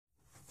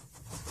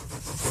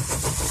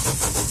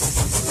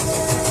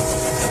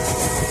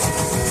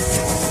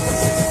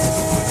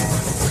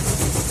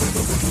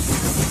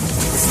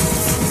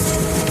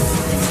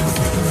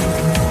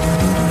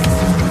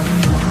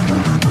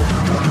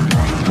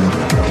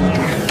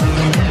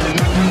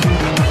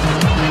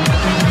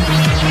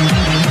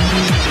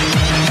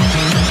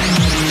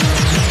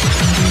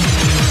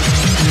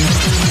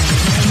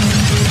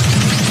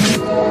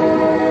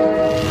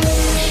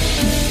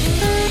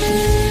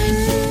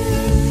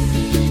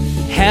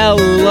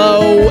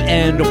Hello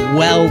and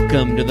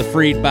welcome to the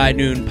Freid by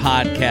Noon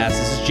podcast.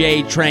 This is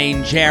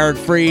J-Train Jared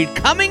Freid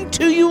coming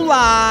to you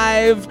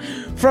live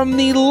from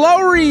the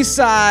Lower East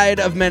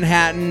Side of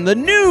Manhattan, the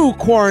new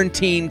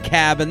quarantine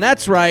cabin.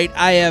 That's right,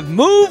 I have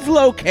moved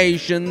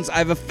locations.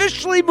 I've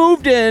officially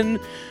moved in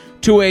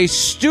to a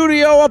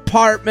studio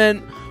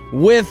apartment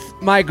with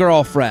my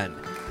girlfriend.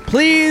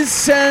 Please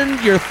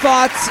send your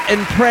thoughts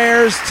and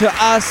prayers to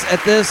us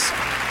at this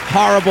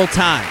horrible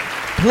time.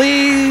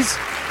 Please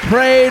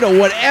pray to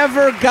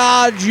whatever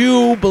God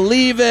you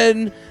believe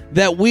in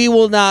that we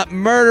will not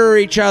murder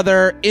each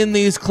other in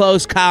these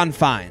close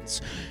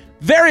confines.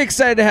 Very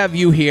excited to have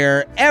you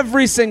here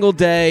every single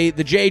day.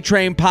 The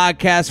J-Train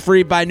podcast,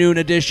 Freid by Noon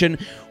edition.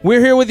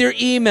 We're here with your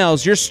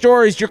emails, your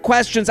stories, your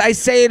questions. I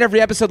say it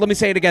every episode. Let me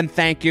say it again.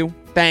 Thank you.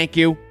 Thank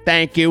you.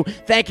 Thank you.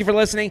 Thank you for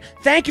listening.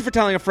 Thank you for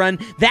telling a friend.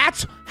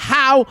 That's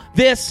how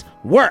this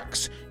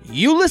works.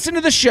 You listen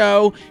to the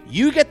show,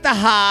 you get the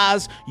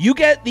ha's, you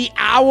get the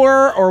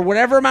hour or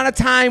whatever amount of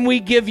time we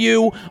give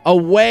you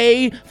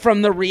away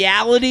from the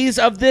realities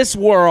of this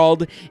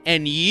world,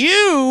 and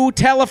you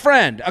tell a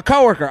friend, a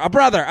coworker, a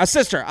brother, a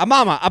sister, a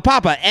mama, a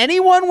papa,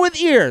 anyone with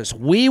ears.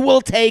 We will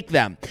take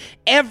them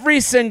every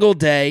single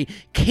day.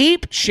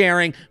 Keep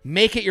sharing.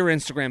 Make it your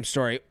Instagram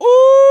story.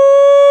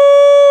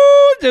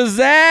 Ooh, does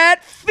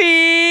that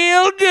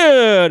feel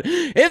good?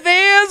 It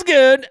feels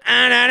good.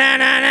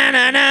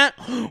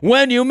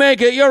 When you make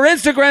it your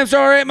Instagram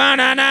story.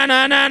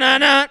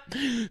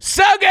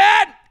 So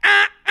good.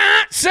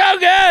 So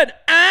good.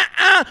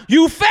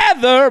 You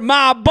feather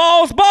my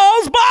balls.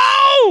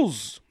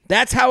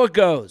 That's how it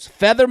goes.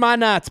 Feather my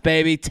nuts,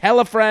 baby. Tell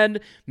a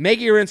friend. Make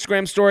it your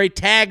Instagram story.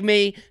 Tag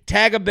me.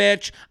 Tag a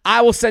bitch.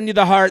 I will send you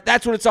the heart.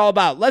 That's what it's all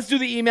about. Let's do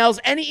the emails.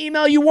 Any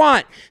email you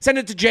want. Send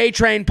it to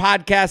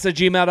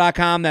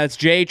jtrainpodcast@gmail.com. That's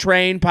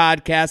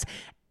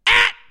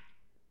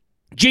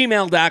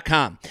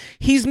jtrainpodcast@gmail.com.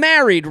 He's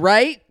married,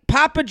 right?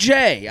 Papa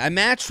J. I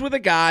matched with a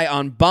guy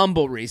on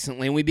Bumble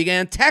recently, and we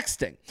began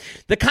texting.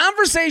 The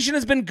conversation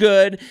has been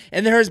good,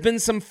 and there has been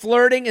some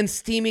flirting and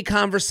steamy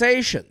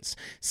conversations.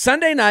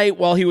 Sunday night,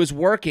 while he was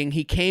working,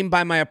 he came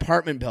by my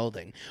apartment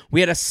building. We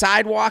had a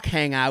sidewalk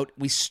hangout.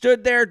 We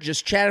stood there,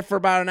 just chatted for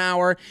about an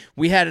hour.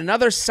 We had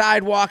another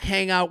sidewalk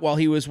hangout while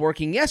he was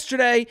working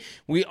yesterday.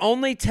 We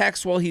only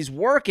text while he's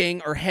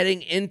working or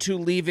heading into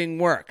leaving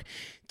work.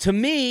 To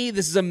me,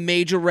 this is a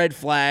major red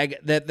flag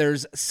that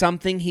there's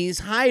something he's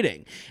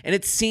hiding. And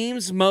it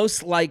seems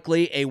most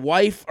likely a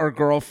wife or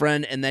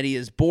girlfriend and that he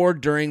is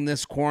bored during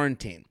this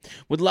quarantine.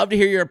 Would love to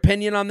hear your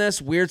opinion on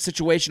this weird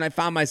situation I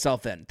found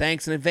myself in.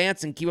 Thanks in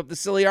advance and keep up the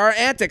silly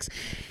antics.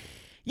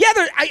 Yeah,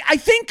 I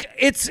think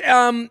it's,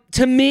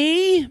 to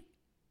me,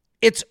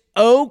 it's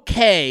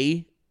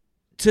okay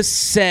to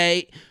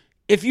say,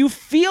 if you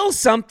feel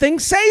something,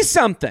 say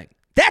something.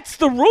 That's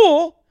the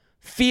rule.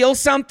 Feel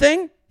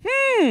something?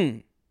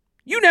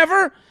 You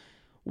never,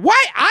 why?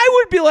 I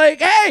would be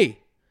like, hey,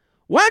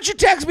 why don't you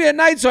text me at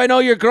night so I know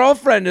your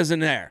girlfriend isn't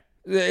there?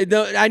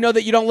 I know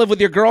that you don't live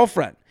with your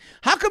girlfriend.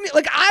 How come,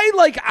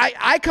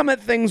 I come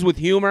at things with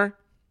humor.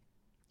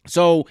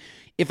 So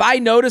if I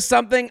notice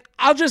something,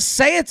 I'll just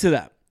say it to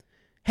them.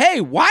 Hey,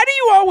 why do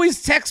you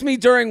always text me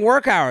during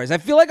work hours? I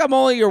feel like I'm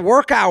only your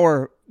work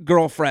hour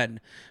girlfriend.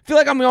 I feel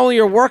like I'm only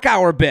your work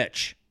hour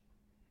bitch.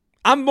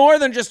 I'm more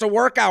than just a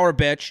work hour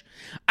bitch.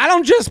 I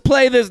don't just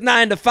play this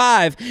 9 to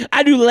 5.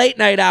 I do late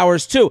night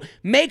hours too.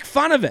 Make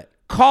fun of it.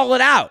 Call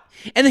it out.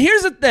 And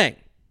here's the thing.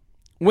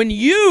 When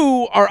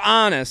you are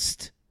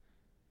honest,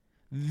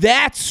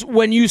 that's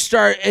when you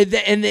start,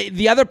 and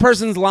the other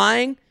person's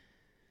lying,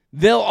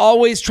 they'll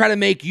always try to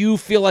make you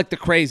feel like the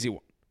crazy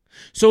one.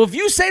 So if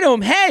you say to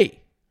him,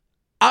 hey,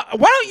 why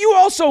don't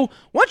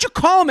you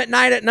call him at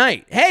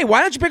night? Hey,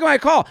 why don't you pick up my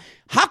call?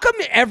 How come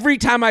every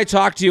time I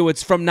talk to you,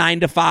 it's from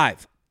 9 to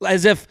 5?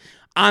 As if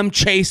I'm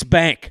Chase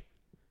Bank.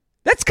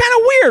 That's kind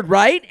of weird,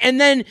 right? And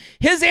then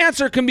his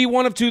answer can be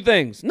one of two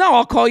things. No,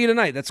 I'll call you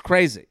tonight. That's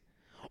crazy.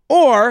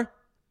 Or,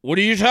 what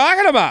are you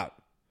talking about?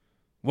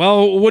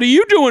 Well, what are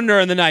you doing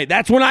during the night?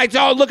 That's when I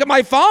look at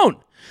my phone.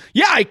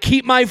 Yeah, I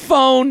keep my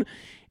phone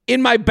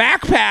in my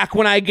backpack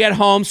when I get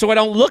home so I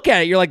don't look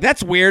at it. You're like,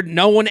 that's weird.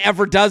 No one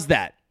ever does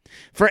that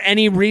for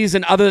any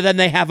reason other than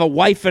they have a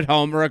wife at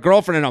home or a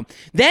girlfriend at home.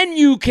 Then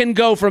you can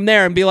go from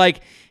there and be like,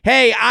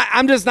 hey,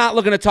 I'm just not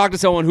looking to talk to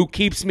someone who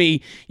keeps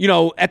me,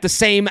 at the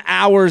same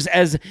hours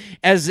as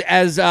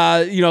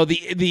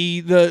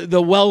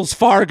the Wells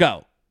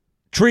Fargo.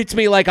 Treats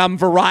me like I'm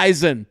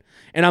Verizon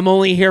and I'm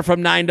only here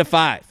from 9 to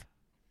 5.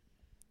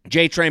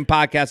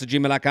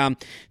 jtrainpodcast@gmail.com.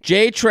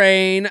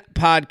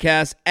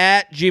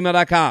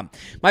 jtrainpodcast@gmail.com.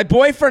 My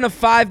boyfriend of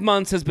 5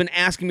 months has been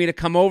asking me to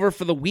come over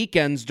for the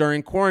weekends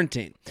during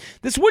quarantine.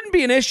 This wouldn't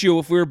be an issue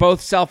if we were both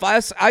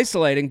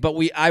self-isolating, but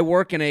I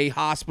work in a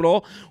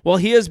hospital while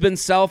he has been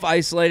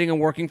self-isolating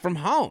and working from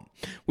home.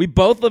 We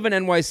both live in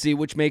NYC,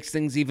 which makes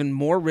things even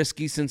more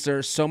risky since there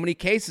are so many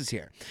cases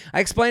here.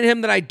 I explained to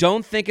him that I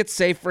don't think it's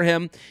safe for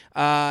him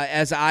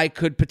as I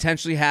could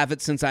potentially have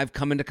it since I've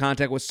come into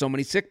contact with so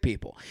many sick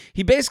people.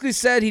 He basically basically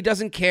said he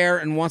doesn't care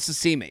and wants to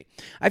see me.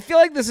 I feel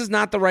like this is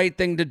not the right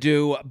thing to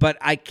do, but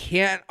I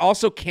can't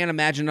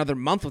imagine another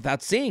month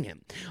without seeing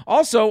him.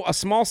 Also, a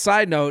small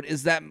side note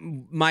is that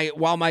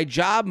while my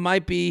job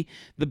might be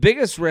the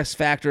biggest risk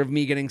factor of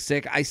me getting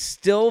sick, I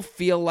still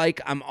feel like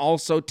I'm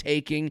also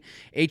taking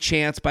a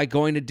chance by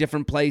going to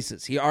different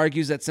places. He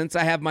argues that since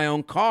I have my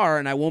own car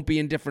and I won't be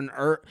in different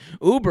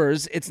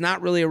Ubers, it's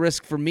not really a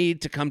risk for me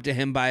to come to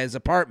him by his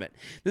apartment.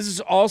 This is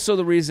also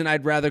the reason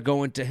I'd rather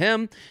go into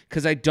him,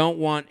 because I don't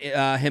want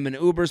him in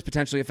Ubers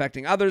potentially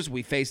affecting others.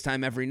 We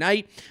FaceTime every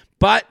night,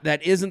 but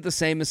that isn't the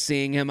same as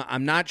seeing him.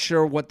 I'm not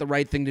sure what the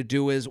right thing to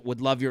do is.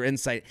 Would love your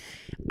insight.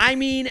 I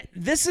mean,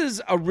 this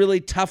is a really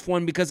tough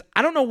one because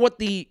I don't know what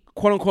the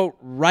quote-unquote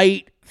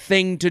right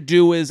thing to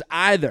do is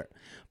either.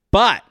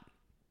 But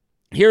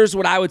here's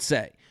what I would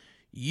say.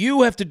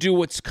 You have to do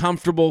what's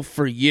comfortable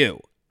for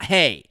you.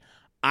 Hey,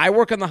 I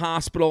work in the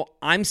hospital.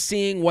 I'm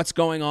seeing what's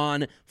going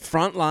on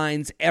front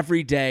lines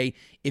every day.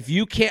 If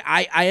you can't,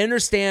 I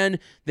understand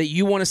that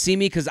you want to see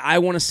me because I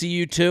want to see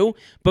you too.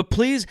 But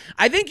please,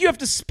 I think you have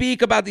to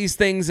speak about these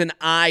things in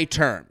I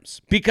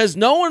terms because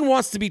no one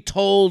wants to be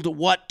told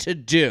what to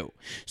do.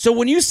 So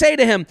when you say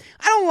to him,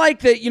 I don't like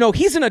that,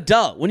 he's an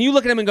adult. When you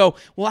look at him and go,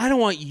 well, I don't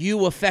want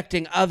you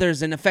affecting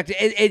others and affecting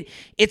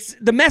it's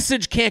the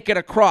message can't get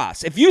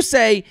across. If you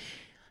say,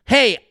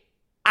 hey,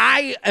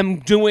 I am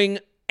doing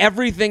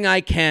everything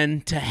I can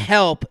to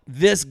help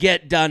this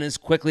get done as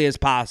quickly as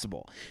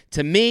possible.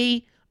 To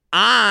me,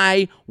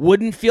 I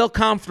wouldn't feel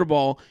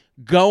comfortable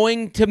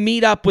going to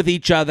meet up with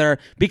each other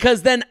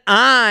because then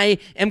I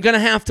am going to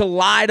have to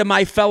lie to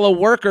my fellow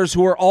workers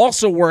who are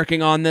also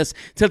working on this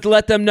to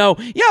let them know,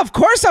 yeah, of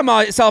course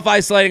I'm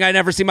self-isolating. I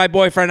never see my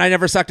boyfriend. I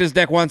never sucked his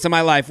dick once in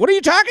my life. What are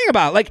you talking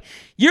about? Like,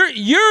 you're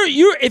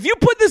if you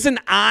put this in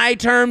I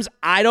terms,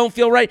 I don't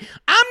feel right.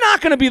 I'm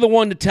not going to be the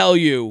one to tell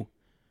you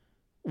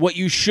what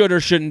you should or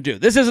shouldn't do.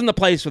 This isn't the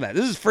place for that.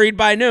 This is Freid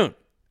by noon.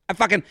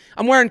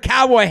 I'm wearing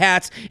cowboy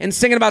hats and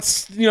singing about,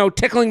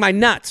 tickling my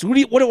nuts. What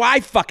do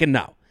I fucking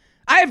know?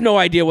 I have no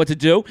idea what to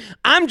do.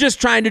 I'm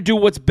just trying to do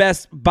what's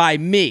best by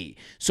me.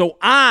 So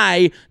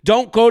I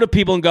don't go to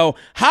people and go,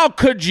 how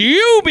could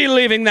you be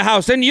leaving the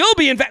house and you'll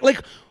be in fact,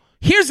 like,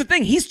 here's the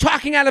thing. He's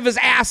talking out of his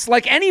ass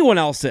like anyone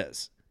else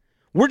is.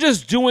 We're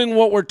just doing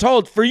what we're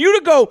told. For you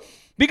to go,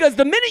 because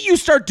the minute you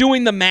start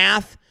doing the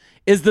math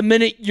is the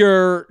minute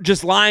you're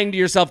just lying to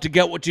yourself to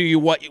get what you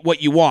want.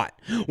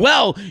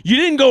 Well, you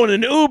didn't go in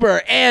an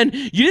Uber and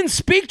you didn't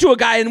speak to a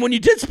guy, and when you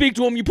did speak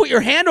to him, you put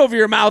your hand over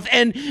your mouth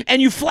and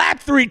you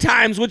flapped 3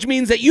 times, which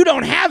means that you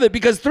don't have it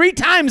because 3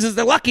 times is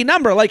the lucky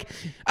number. Like,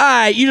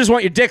 you just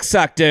want your dick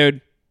sucked,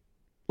 dude.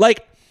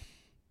 Like,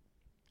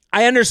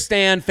 I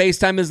understand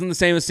FaceTime isn't the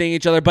same as seeing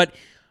each other, but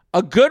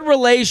a good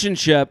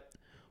relationship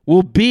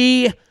will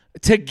be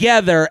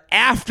together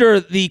after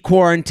the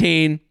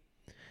quarantine,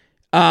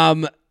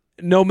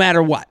 no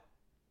matter what.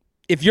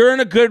 If you're in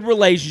a good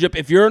relationship,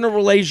 if you're in a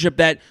relationship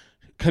that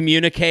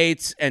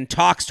communicates and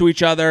talks to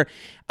each other,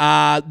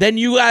 then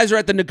you guys are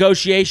at the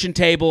negotiation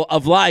table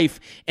of life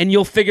and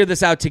you'll figure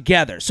this out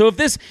together. So if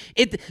this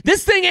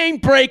thing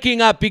ain't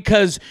breaking up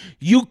because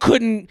you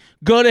couldn't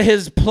go to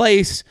his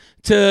place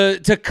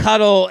to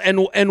cuddle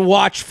and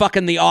watch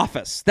fucking The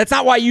Office. That's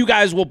not why you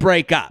guys will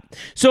break up.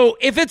 So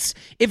if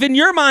in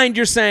your mind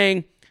you're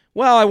saying,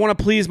 well, I want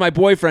to please my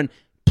boyfriend,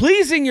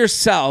 pleasing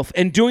yourself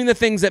and doing the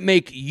things that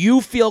make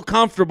you feel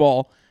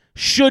comfortable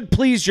should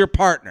please your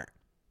partner.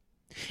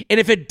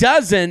 And if it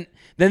doesn't,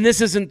 then this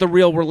isn't the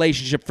real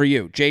relationship for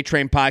you.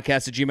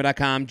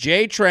 jtrainpodcast@gmail.com.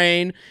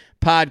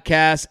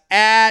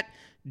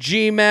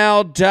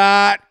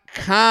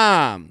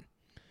 jtrainpodcast@gmail.com.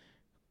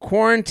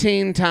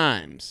 Quarantine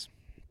times.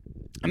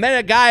 I met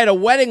a guy at a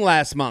wedding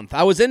last month.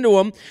 I was into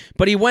him,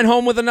 but he went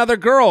home with another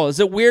girl.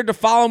 Is it weird to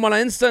follow him on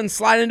Insta and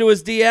slide into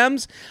his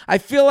DMs? I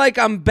feel like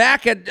I'm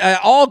back at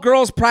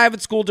all-girls private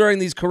school during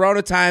these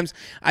corona times.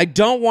 I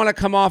don't want to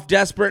come off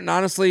desperate and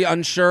honestly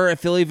unsure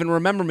if he'll even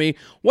remember me.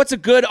 What's a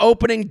good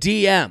opening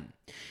DM?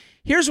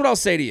 Here's what I'll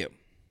say to you.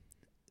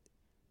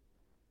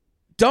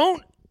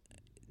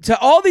 To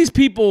all these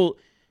people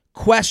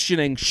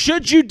questioning,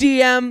 should you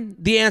DM?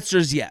 The answer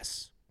is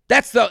yes.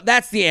 That's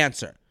the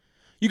answer.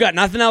 You got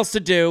nothing else to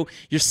do.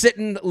 You're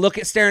sitting,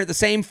 staring at the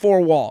same 4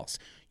 walls.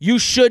 You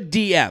should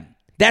DM.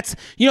 That's,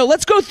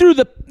 let's go through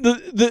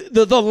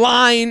the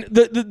line,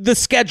 the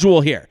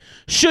schedule here.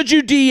 Should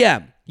you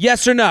DM?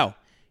 Yes or no?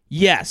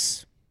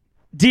 Yes.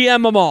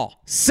 DM them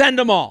all. Send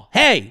them all.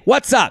 Hey,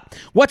 what's up?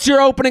 What's your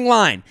opening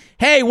line?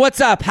 Hey,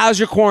 what's up? How's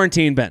your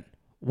quarantine been?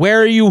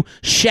 Where are you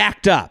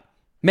shacked up?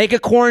 Make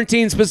it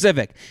quarantine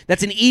specific.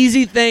 That's an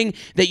easy thing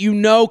that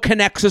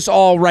connects us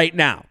all right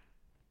now.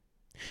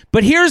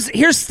 But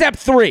here's step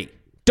 3.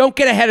 Don't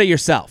get ahead of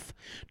yourself.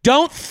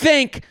 Don't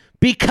think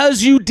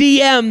because you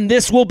DM,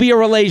 this will be a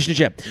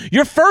relationship.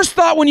 Your first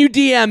thought when you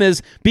DM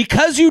is,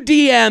 because you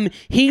DM,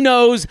 he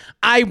knows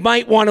I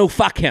might want to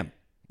fuck him.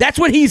 That's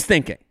what he's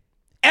thinking.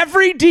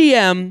 Every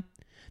DM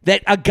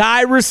that a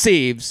guy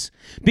receives,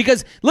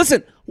 because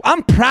listen,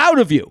 I'm proud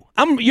of you.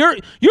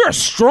 You're a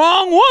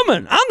strong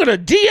woman. I'm gonna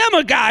DM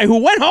a guy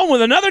who went home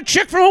with another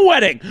chick from a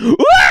wedding.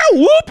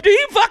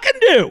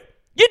 Whoop-de-fucking-do.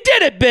 You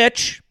did it,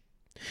 bitch.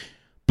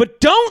 But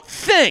don't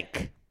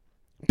think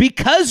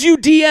because you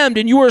DM'd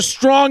and you were a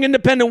strong,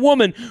 independent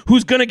woman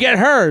who's gonna get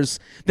hers,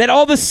 that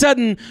all of a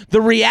sudden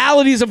the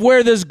realities of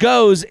where this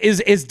goes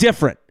is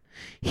different.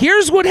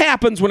 Here's what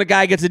happens when a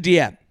guy gets a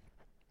DM.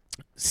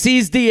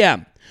 Sees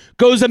DM.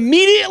 Goes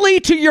immediately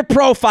to your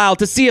profile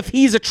to see if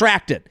he's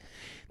attracted.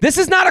 This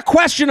is not a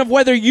question of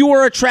whether you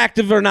are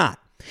attractive or not.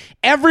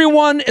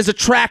 Everyone is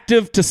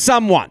attractive to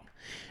someone.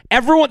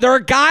 There are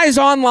guys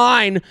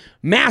online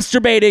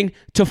masturbating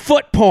to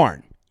foot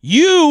porn.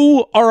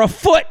 You are a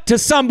foot to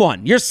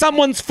someone. You're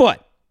someone's foot.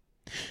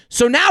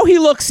 So now he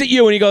looks at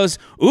you and he goes,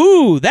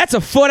 ooh, that's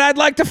a foot I'd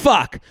like to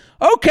fuck.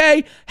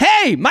 Okay,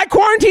 hey, my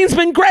quarantine's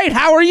been great.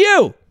 How are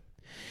you?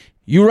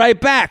 You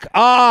write back,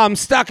 oh, I'm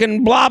stuck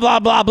in blah, blah,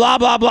 blah, blah,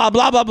 blah, blah,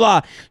 blah, blah,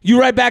 blah. You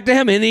write back to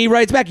him, and he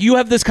writes back. You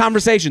have this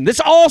conversation. This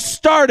all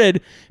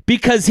started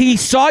because he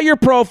saw your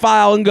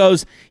profile and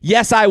goes,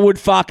 yes, I would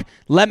fuck.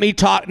 Let me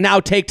talk. Now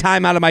take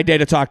time out of my day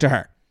to talk to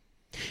her.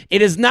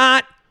 It is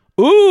not,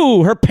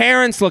 ooh, her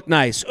parents look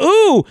nice.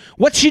 Ooh,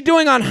 what's she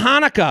doing on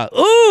Hanukkah?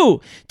 Ooh,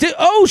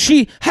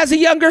 she has a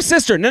younger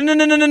sister. No.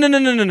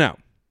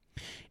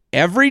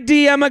 Every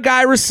DM a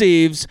guy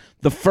receives,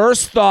 the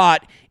first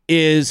thought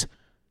is,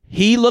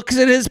 he looks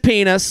at his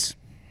penis.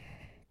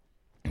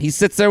 He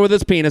sits there with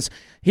his penis.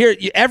 Here,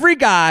 every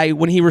guy,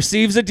 when he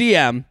receives a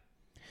DM,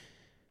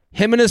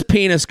 him and his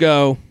penis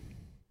go,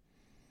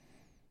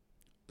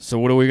 so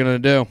what are we going to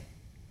do?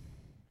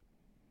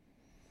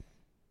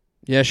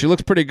 Yeah, she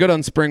looks pretty good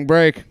on spring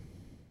break.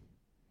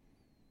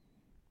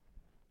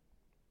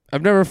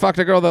 I've never fucked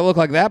a girl that looked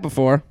like that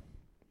before.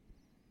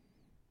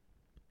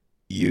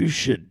 You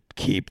should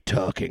keep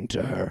talking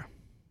to her.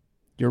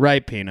 You're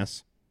right,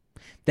 penis.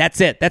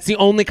 That's it. That's the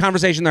only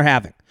conversation they're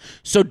having.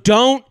 So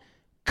don't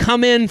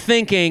come in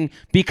thinking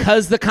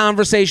because the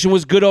conversation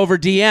was good over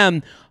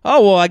DM,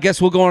 oh, well, I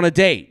guess we'll go on a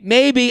date.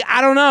 Maybe. I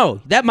don't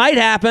know. That might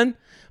happen.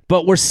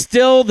 But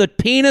the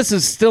penis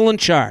is still in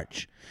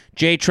charge.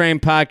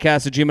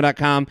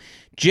 JTrainPodcast@gmail.com.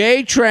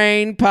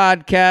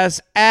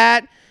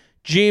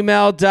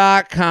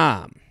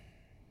 JTrainPodcast@gmail.com.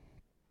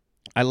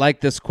 I like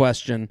this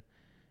question.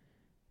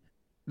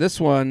 This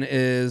one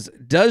is,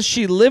 does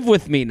she live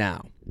with me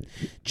now?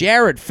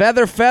 Jared,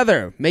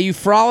 feather, may you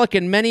frolic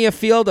in many a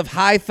field of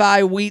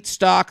high-thigh wheat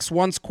stalks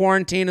once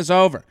quarantine is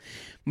over.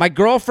 My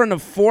girlfriend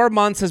of 4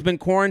 months has been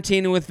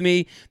quarantining with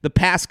me the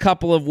past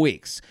couple of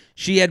weeks.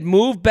 She had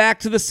moved back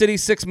to the city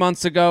 6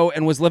 months ago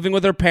and was living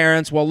with her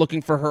parents while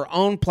looking for her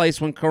own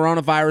place when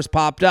coronavirus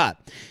popped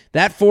up.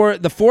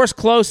 The forced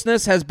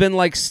closeness has been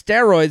like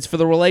steroids for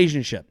the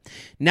relationship.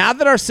 Now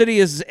that our city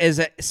is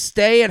a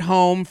stay at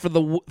home for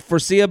the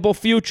foreseeable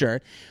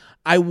future,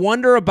 I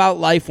wonder about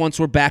life once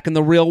we're back in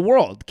the real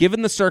world.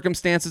 Given the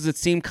circumstances, it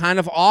seemed kind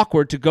of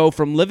awkward to go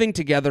from living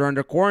together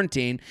under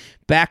quarantine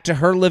back to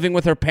her living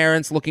with her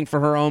parents, looking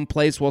for her own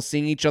place while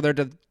seeing each other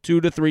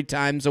 2 to 3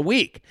 times a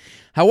week.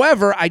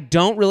 However, I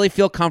don't really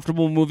feel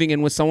comfortable moving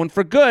in with someone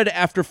for good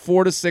after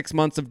 4 to 6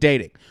 months of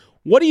dating.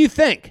 What do you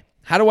think?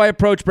 How do I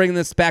approach bringing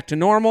this back to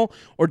normal,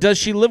 or does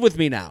she live with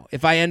me now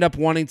if I end up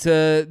wanting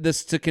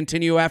this to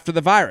continue after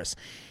the virus?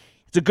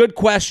 It's a good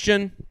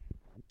question.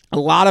 A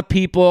lot of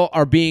people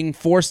are being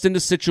forced into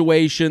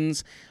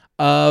situations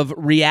of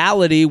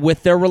reality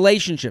with their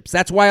relationships.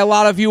 That's why a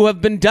lot of you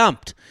have been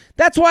dumped.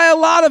 That's why a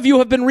lot of you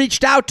have been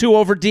reached out to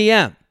over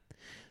DM.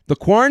 The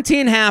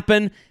quarantine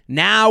happened.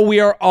 Now we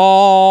are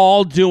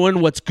all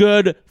doing what's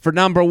good for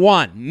number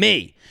one,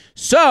 me.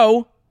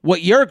 So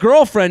what your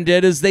girlfriend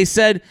did is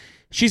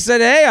she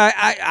said, hey,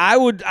 I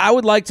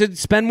would like to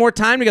spend more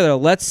time together.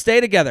 Let's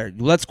stay together.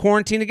 Let's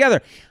quarantine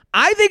together.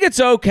 I think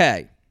it's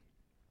okay.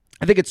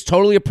 I think it's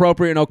totally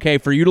appropriate and okay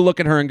for you to look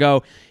at her and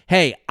go,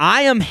 hey,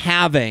 I am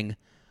having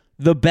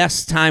the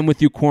best time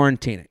with you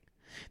quarantining.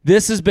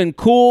 This has been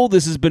cool.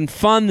 This has been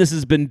fun. This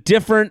has been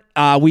different.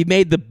 We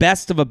made the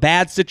best of a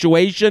bad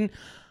situation.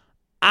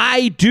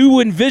 I do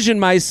envision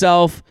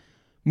myself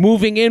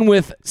moving in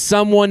with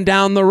someone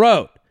down the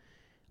road.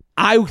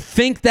 I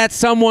think that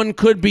someone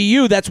could be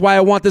you. That's why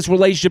I want this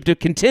relationship to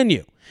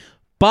continue.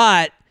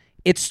 But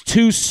it's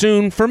too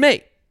soon for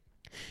me.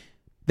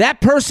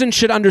 That person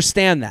should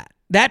understand that.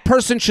 That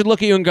person should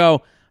look at you and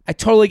go, I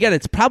totally get it.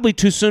 It's probably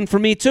too soon for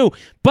me too.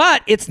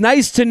 But it's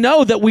nice to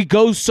know that we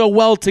go so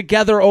well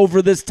together over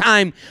this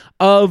time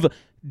of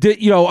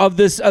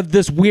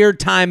this weird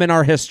time in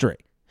our history.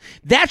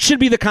 That should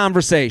be the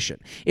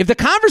conversation. If the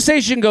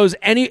conversation goes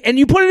and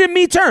you put it in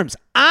me terms,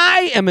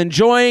 I am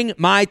enjoying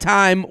my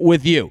time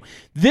with you.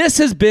 This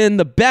has been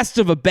the best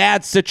of a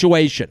bad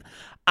situation.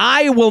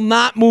 I will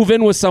not move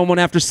in with someone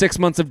after 6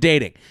 months of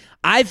dating.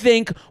 I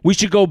think we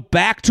should go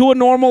back to a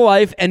normal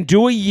life and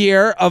do a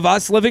year of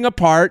us living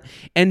apart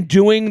and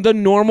doing the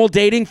normal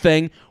dating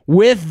thing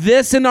with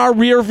this in our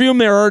rearview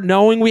mirror,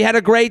 knowing we had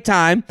a great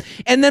time.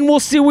 And then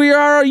we'll see where we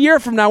are a year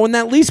from now when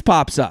that lease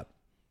pops up.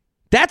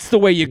 That's the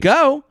way you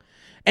go.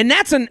 And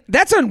that's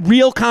a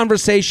real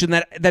conversation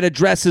that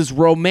addresses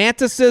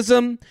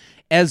romanticism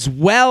as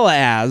well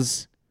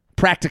as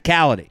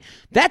practicality.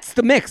 That's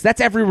the mix.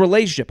 That's every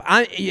relationship.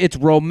 It's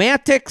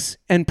romantics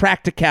and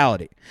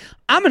practicality.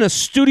 I'm in a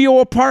studio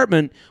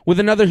apartment with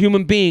another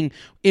human being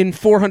in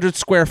 400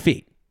 square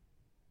feet.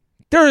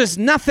 There is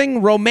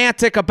nothing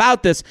romantic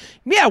about this.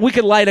 Yeah, we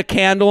could light a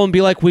candle and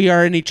be like, we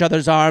are in each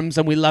other's arms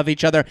and we love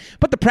each other.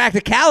 But the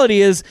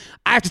practicality is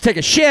I have to take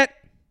a shit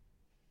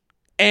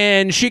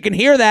and she can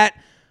hear that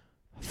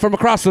from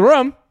across the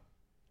room.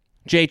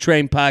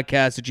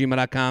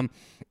 jtrainpodcast@gmail.com.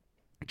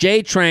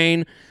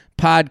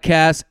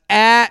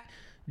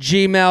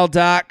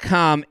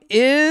 jtrainpodcast@gmail.com.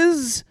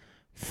 Is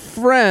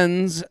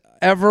friends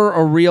ever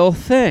a real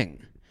thing?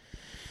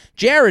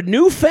 Jared,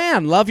 new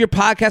fan. Love your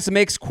podcast. It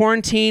makes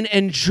quarantine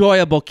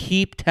enjoyable.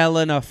 Keep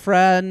telling a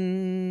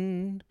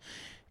friend.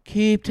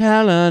 Keep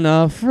telling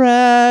a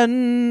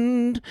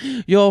friend.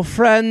 Your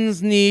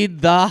friends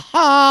need the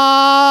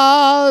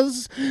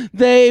ha's.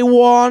 They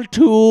want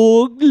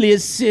to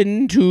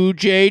listen to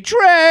J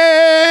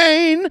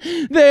Train.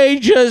 They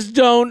just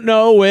don't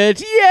know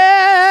it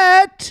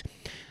yet.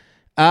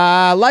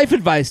 Life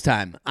advice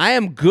time. I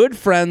am good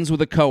friends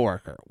with a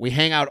coworker. We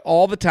hang out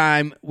all the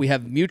time. We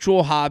have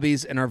mutual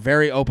hobbies and are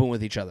very open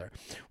with each other.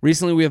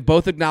 Recently, we have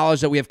both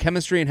acknowledged that we have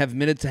chemistry and have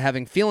admitted to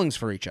having feelings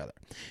for each other.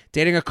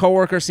 Dating a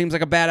coworker seems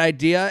like a bad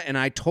idea, and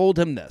I told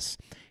him this.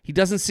 He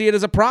doesn't see it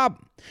as a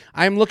problem.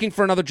 I am looking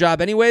for another job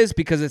anyways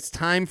because it's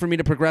time for me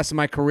to progress in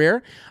my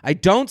career. I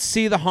don't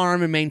see the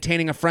harm in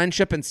maintaining a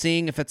friendship and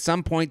seeing if at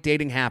some point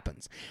dating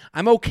happens.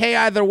 I'm okay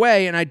either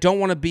way, and I don't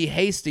want to be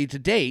hasty to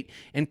date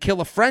and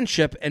kill a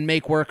friendship and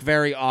make work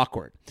very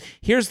awkward.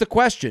 Here's the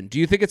question. Do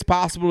you think it's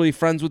possible to be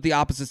friends with the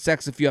opposite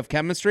sex if you have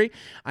chemistry?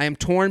 I am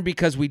torn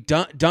because we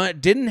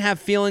didn't have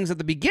feelings at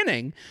the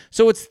beginning,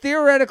 so it's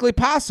theoretically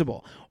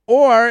possible.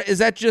 Or is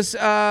that just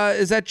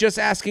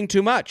asking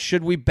too much?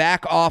 Should we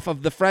back off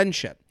of the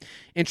friendship?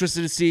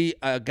 Interested to see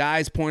a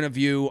guy's point of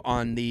view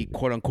on the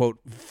quote-unquote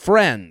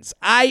friends.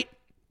 Men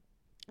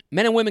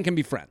and women can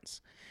be friends.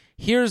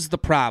 Here's the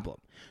problem.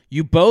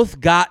 You both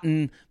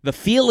gotten the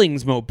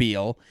feelings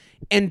mobile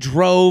and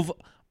drove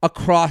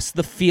across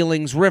the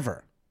feelings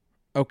river.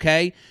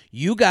 Okay?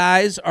 You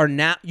guys are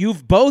now,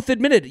 you've both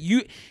admitted,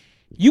 you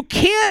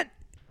can't.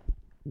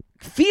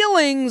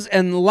 Feelings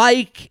and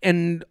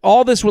and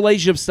all this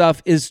relationship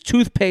stuff is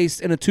toothpaste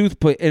in a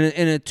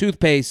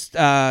toothpaste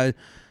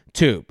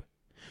tube.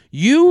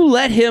 You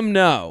let him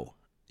know.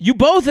 You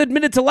both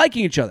admitted to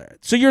liking each other.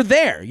 So you're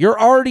there. You're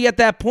already at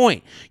that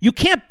point. You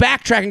can't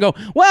backtrack and go,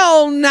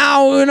 well,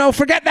 now,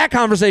 forget that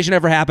conversation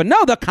ever happened.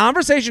 No, the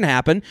conversation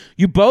happened.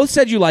 You both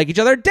said you like each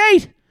other.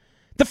 Date.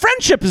 The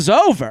friendship is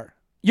over.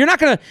 You're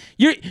not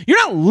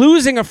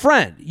losing a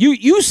friend.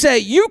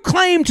 You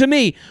claim to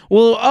me,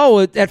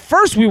 well, at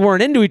first we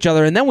weren't into each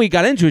other and then we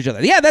got into each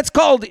other. Yeah, that's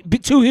called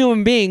two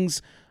human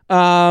beings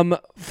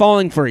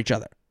falling for each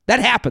other.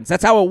 That happens.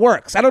 That's how it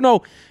works. I don't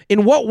know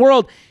in what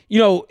world,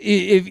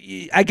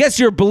 if I guess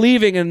you're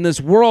believing in this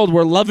world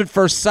where love at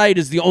first sight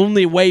is the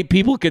only way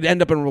people could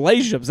end up in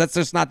relationships. That's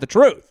just not the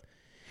truth.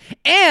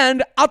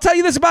 And I'll tell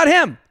you this about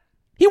him.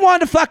 He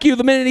wanted to fuck you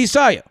the minute he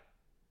saw you.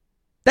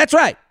 That's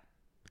right.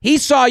 He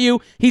saw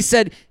you. He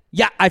said,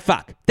 yeah, I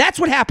fuck. That's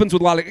what happens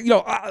with a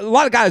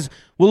lot of guys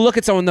will look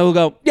at someone and they'll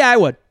go, yeah, I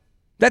would.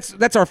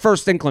 That's our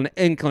first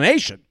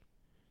inclination.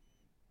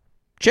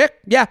 Chick?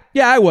 Yeah,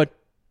 I would.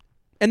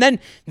 And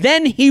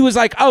then he was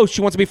like, oh,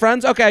 she wants to be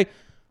friends? Okay,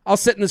 I'll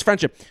sit in this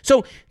friendship.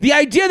 So the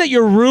idea that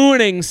you're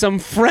ruining some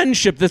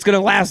friendship that's going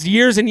to last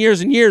years and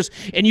years and years,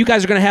 and you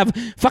guys are going to have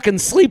fucking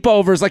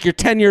sleepovers like you're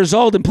 10 years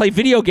old and play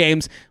video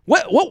games,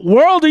 what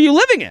world are you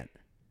living in?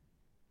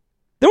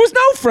 There was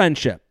no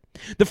friendship.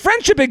 The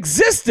friendship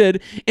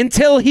existed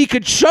until he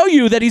could show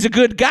you that he's a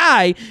good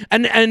guy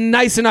and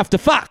nice enough to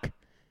fuck.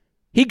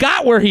 He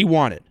got where he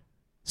wanted.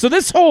 So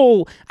this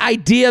whole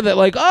idea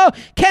that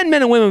can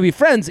men and women be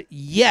friends?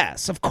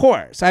 Yes, of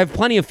course. I have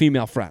plenty of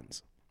female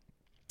friends.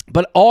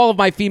 But all of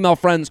my female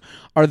friends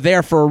are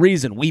there for a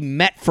reason. We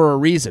met for a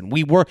reason.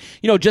 We were,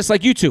 just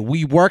like you two,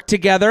 we worked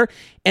together,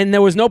 and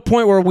there was no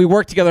point where we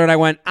worked together and I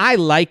went, I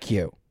like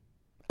you.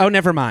 Oh,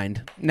 never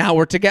mind. Now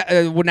we're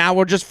together. Now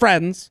we're just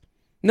friends.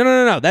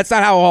 No. That's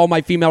not how all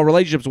my female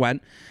relationships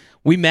went.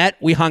 We met,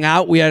 we hung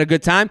out, we had a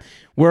good time.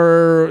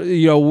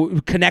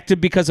 We're,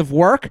 connected because of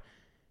work,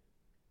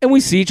 and we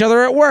see each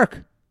other at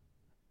work.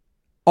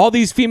 All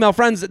these female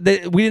friends, we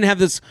didn't have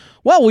this,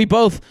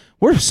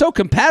 we're so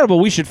compatible,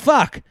 we should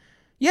fuck.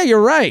 Yeah,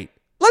 you're right.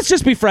 Let's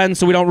just be friends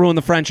so we don't ruin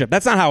the friendship.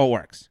 That's not how it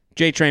works.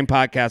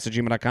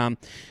 jtrainpodcast@gmail.com.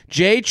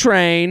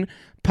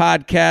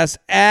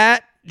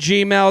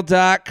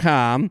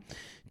 jtrainpodcast@gmail.com.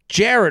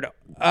 Jared,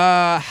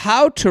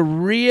 how to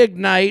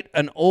reignite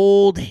an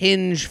old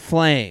Hinge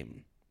flame.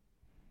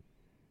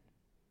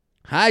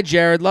 Hi,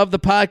 Jared. Love the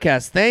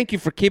podcast. Thank you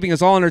for keeping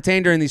us all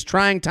entertained during these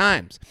trying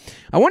times.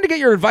 I wanted to get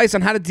your advice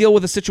on how to deal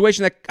with a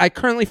situation that I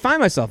currently find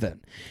myself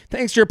in.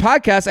 Thanks to your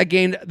podcast, I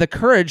gained the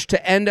courage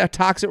to end a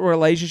toxic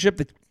relationship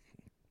that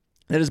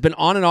has been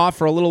on and off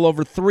for a little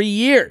over 3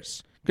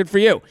 years. Good for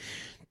you.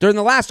 During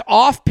the last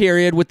off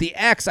period with the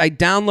ex, I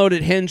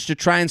downloaded Hinge to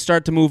try and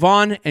start to move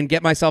on and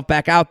get myself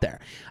back out there.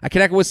 I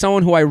connected with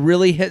someone who I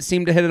really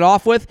seemed to hit it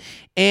off with,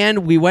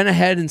 and we went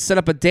ahead and set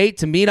up a date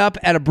to meet up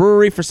at a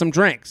brewery for some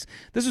drinks.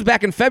 This was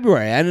back in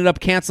February. I ended up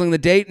canceling the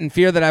date in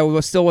fear that I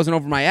still wasn't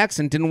over my ex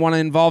and didn't want to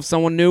involve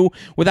someone new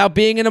without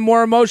being in a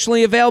more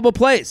emotionally available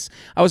place.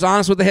 I was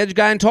honest with the Hinge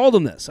guy and told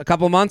him this. A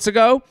couple of months have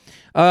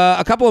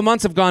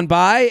gone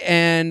by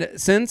and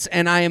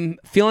I am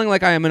feeling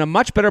like I am in a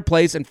much better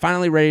place and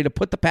finally ready to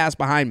put the past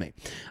behind me.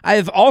 I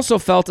have also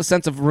felt a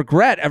sense of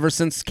regret ever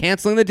since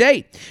canceling the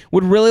date.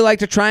 Would really like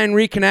to try and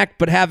reconnect,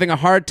 but having a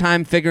hard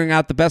time figuring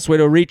out the best way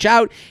to reach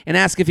out and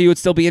ask if he would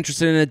still be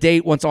interested in a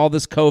date once all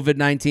this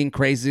COVID-19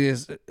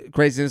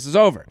 craziness is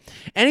over.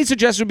 Any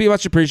suggestion would be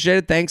much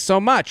appreciated. Thanks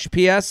so much.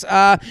 P.S.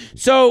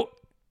 So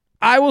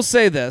I will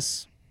say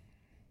this.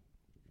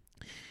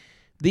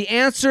 The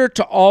answer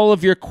to all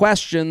of your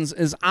questions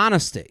is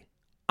honesty.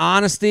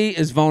 Honesty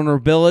is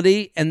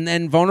vulnerability, and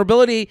then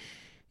vulnerability,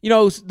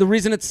 the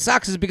reason it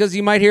sucks is because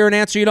you might hear an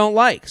answer you don't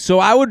like. So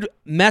I would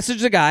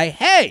message the guy,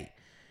 hey,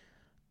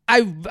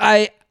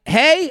 I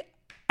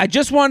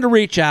just wanted to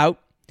reach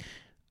out.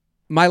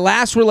 My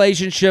last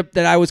relationship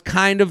that I was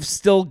kind of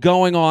still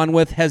going on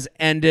with has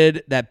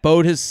ended. That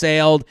boat has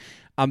sailed.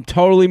 I'm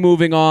totally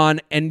moving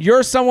on, and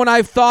you're someone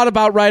I've thought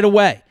about right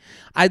away.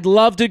 I'd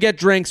love to get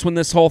drinks when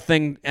this whole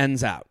thing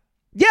ends out.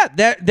 Yeah,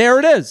 there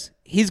it is.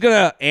 He's going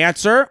to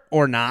answer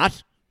or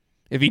not.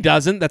 If he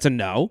doesn't, that's a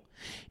no.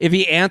 If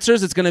he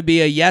answers, it's going to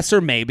be a yes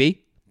or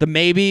maybe. The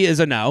maybe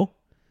is a no.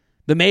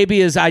 The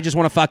maybe is I just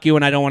want to fuck you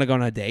and I don't want to go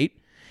on a date.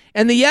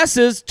 And the yes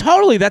is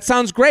totally, that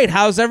sounds great.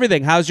 How's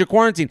everything? How's your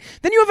quarantine?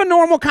 Then you have a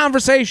normal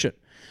conversation.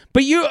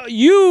 But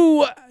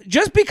you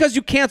just because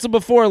you canceled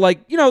before,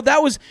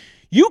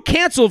 you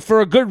canceled for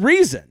a good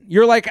reason.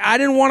 You're like, I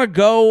didn't want to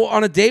go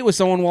on a date with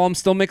someone while I'm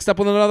still mixed up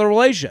with another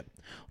relationship.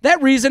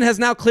 That reason has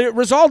now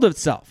resolved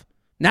itself.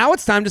 Now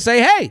it's time to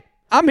say, hey,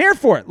 I'm here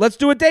for it. Let's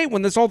do a date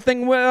when this whole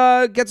thing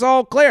gets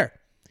all clear.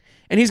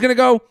 And he's going to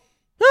go,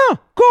 oh,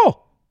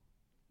 cool.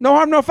 No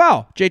harm, no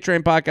foul.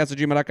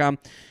 jtrainpodcast@gmail.com.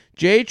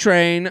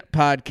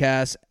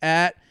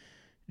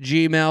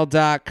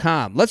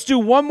 jtrainpodcast@gmail.com. Let's do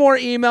one more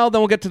email,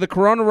 then we'll get to the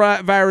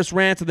coronavirus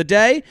rant of the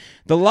day,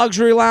 the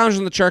luxury lounge,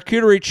 and the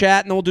charcuterie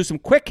chat, and then we'll do some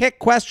quick hit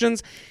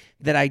questions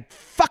that I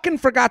fucking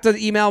forgot to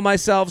email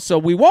myself, so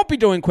we won't be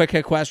doing quick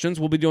hit questions.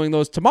 We'll be doing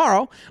those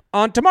tomorrow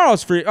on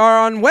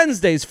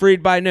Wednesday's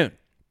Freid by noon.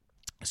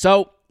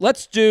 So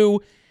let's do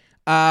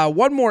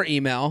one more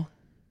email.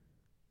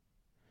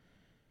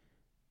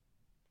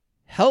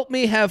 Help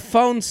me have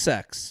phone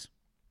sex.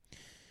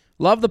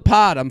 Love the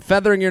pod. I'm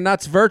feathering your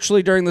nuts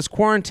virtually during this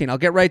quarantine. I'll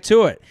get right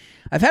to it.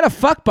 I've had a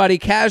fuck buddy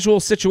casual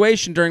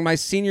situation during my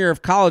senior year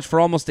of college for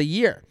almost a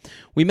year.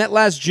 We met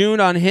last June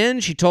on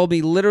Hinge. He told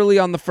me literally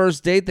on the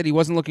first date that he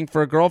wasn't looking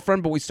for a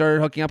girlfriend, but we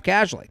started hooking up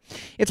casually.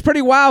 It's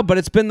pretty wild, but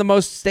it's been the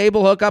most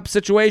stable hookup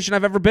situation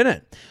I've ever been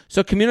in.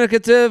 So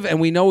communicative, and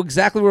we know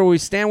exactly where we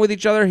stand with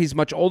each other. He's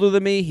much older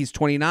than me. He's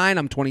 29.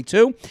 I'm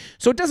 22.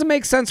 So it doesn't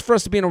make sense for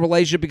us to be in a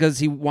relationship because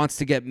he wants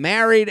to get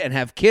married and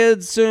have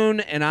kids soon,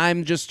 and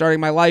I'm just starting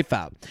my life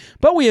out.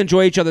 But we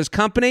enjoy each other's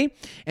company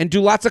and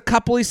do lots of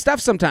coupley stuff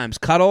sometimes.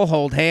 Cuddle,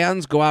 hold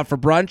hands, go out for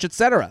brunch,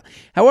 etc.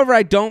 However,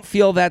 I don't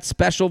feel that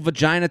special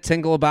vagina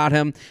tingle about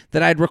him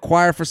that I'd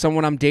require for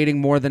someone I'm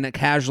dating more than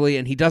casually,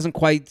 and he doesn't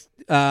quite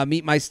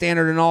meet my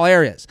standard in all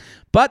areas.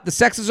 But the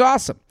sex is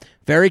awesome.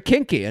 Very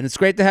kinky, and it's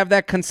great to have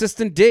that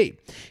consistent D.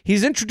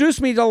 He's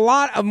introduced me to a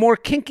lot of more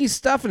kinky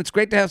stuff, and it's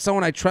great to have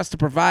someone I trust to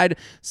provide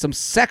some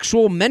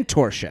sexual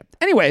mentorship.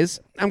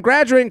 Anyways, I'm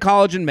graduating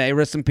college in May,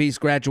 rest in peace,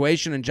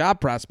 graduation and job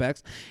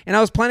prospects, and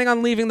I was planning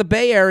on leaving the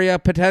Bay Area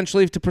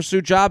potentially to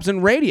pursue jobs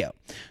in radio.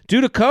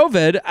 Due to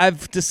COVID,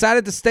 I've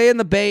decided to stay in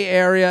the Bay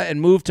Area and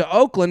move to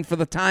Oakland for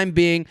the time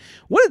being.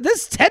 What is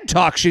this TED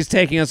Talk she's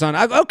taking us on?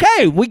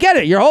 Okay, we get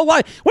it. Your whole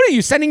life. What are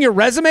you, sending your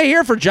resume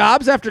here for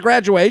jobs after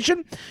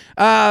graduation?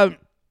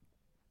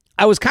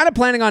 I was kind of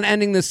planning on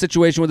ending this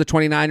situation with a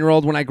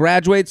 29-year-old when I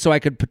graduate so I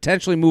could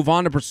potentially move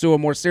on to pursue a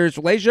more serious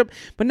relationship.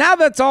 But now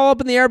that's all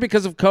up in the air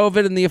because of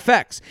COVID and the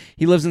effects.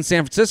 He lives in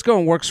San Francisco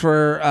and works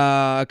for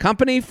a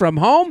company from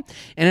home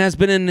and has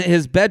been in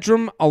his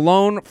bedroom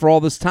alone for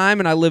all this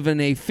time. And I live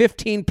in a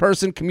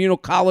 15-person communal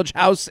college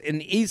house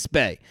in East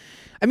Bay.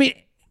 I mean,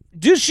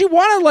 does she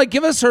want to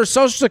give us her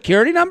social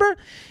security number?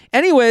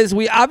 Anyways,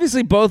 we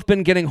obviously both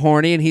been getting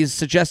horny, and he's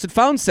suggested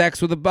phone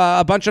sex with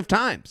a bunch of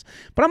times.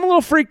 But I'm a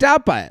little freaked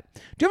out by it.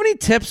 Do you have any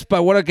tips by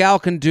what a gal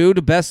can do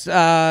to best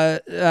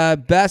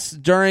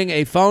during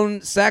a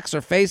phone sex or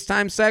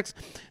FaceTime sex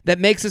that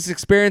makes this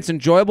experience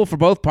enjoyable for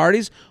both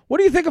parties? What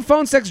do you think of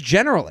phone sex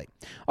generally?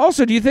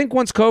 Also, do you think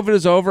once COVID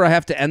is over, I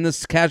have to end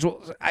this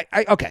casual?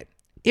 Okay,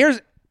 here's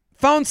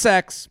phone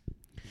sex.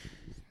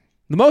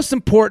 The most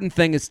important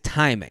thing is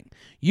timing.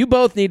 You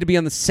both need to be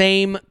on the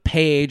same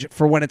page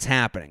for when it's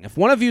happening. If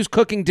one of you's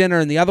cooking dinner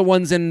and the other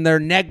one's in their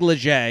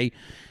negligee,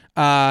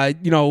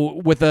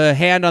 with a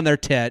hand on their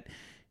tit,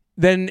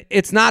 then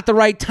it's not the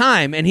right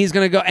time, and he's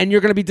going to go, and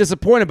you're going to be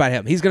disappointed by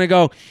him. He's going to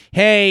go,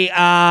 hey,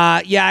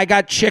 yeah, I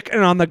got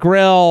chicken on the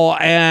grill,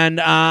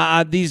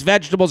 and these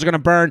vegetables are going to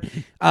burn.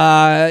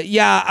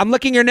 Yeah, I'm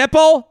licking your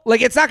nipple.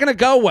 Like, it's not going to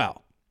go well.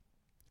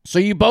 So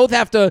you both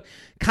have to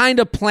kind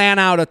of plan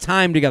out a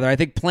time together. I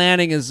think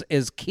planning is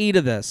key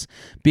to this,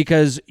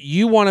 because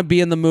you want to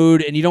be in the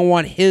mood, and you don't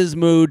want his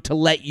mood to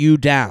let you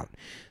down.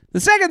 The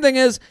second thing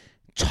is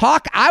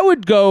talk. I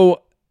would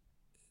go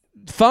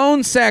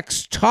phone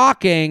sex,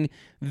 talking,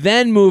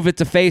 then move it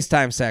to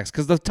FaceTime sex.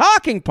 Because the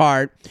talking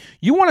part,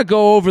 you want to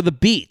go over the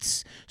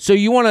beats. So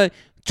you want to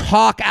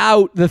talk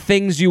out the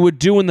things you would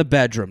do in the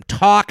bedroom.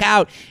 Talk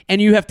out,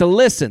 and you have to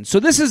listen. So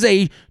this is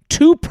a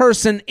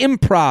 2-person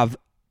improv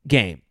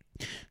game.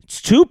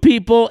 It's 2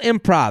 people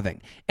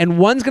improving, and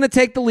one's going to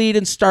take the lead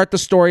and start the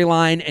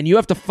storyline, and you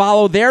have to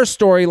follow their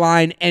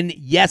storyline and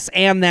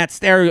and that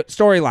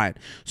storyline.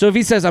 So if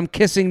he says, I'm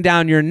kissing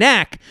down your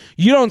neck,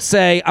 you don't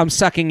say, I'm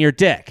sucking your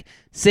dick.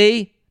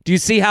 See? Do you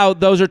see how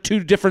those are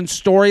 2 different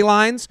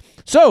storylines?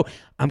 So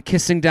I'm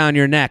kissing down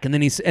your neck, and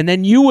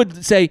then you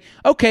would say,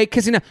 okay,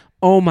 kissing down.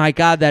 Oh my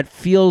God, that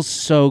feels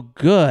so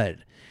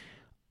good.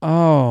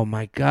 Oh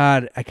my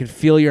God, I could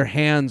feel your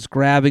hands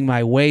grabbing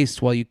my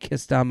waist while you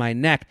kiss down my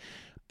neck.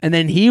 And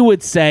then he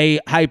would say,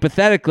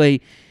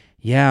 hypothetically,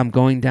 yeah, I'm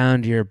going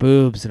down to your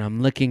boobs and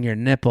I'm licking your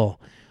nipple.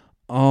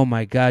 Oh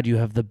my God, you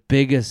have the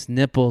biggest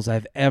nipples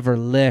I've ever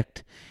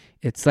licked.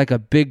 It's like a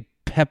big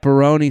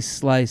pepperoni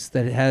slice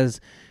that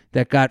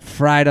got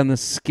fried on the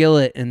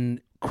skillet and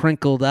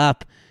crinkled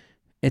up.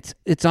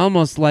 It's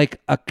almost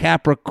like a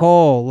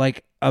capricole,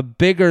 like a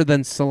bigger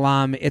than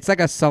salami. It's like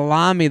a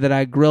salami that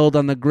I grilled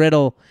on the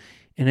griddle,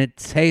 and it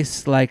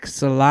tastes like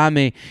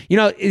salami. You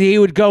know, he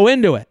would go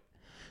into it.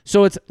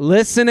 So it's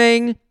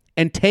listening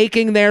and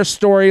taking their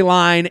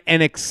storyline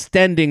and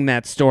extending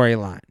that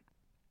storyline.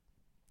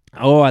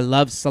 Oh, I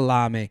love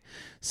salami.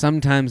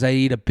 Sometimes I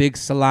eat a big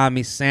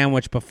salami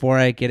sandwich before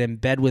I get in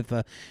bed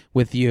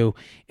with you,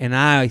 and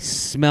I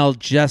smell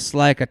just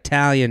like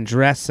Italian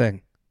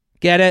dressing.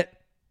 Get it?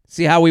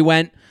 See how we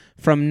went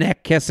from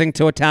neck kissing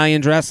to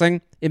Italian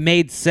dressing? It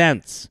made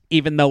sense,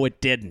 even though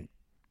it didn't.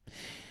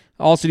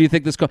 Also, do you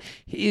think this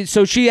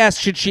so she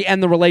asked, should she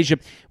end the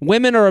relationship?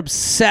 Women are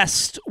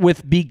obsessed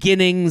with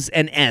beginnings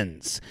and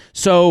ends.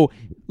 So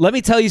let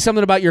me tell you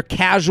something about your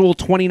casual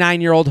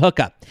 29-year-old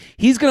hookup.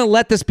 He's going to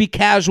let this be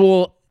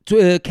casual.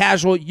 He's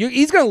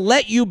going to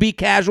let you be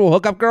casual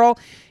hookup girl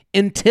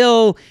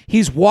until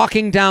he's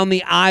walking down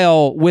the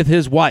aisle with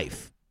his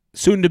wife,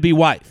 soon-to-be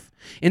wife.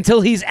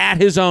 Until he's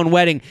at his own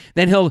wedding,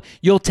 then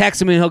you'll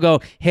text him and he'll go,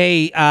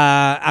 hey,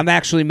 I've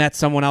actually met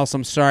someone else.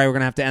 I'm sorry, we're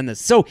going to have to end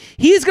this. So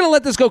he's going to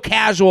let this go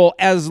casual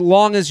as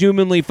long as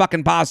humanly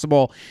fucking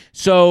possible.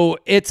 So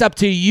it's up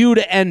to you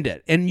to end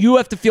it. And you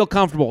have to feel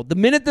comfortable. The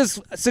minute this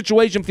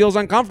situation feels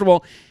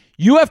uncomfortable,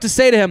 you have to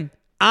say to him,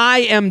 I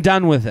am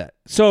done with it.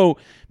 So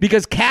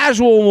because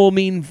casual will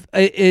means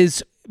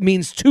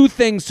 2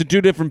 things to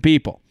 2 different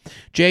people.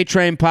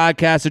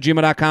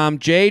 JTrainPodcast@gmail.com.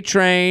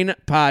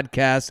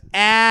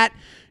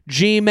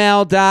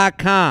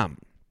 JTrainPodcast@gmail.com.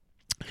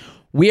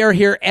 We are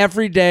here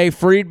every day,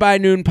 Freid by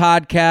Noon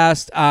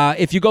podcast.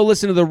 If you go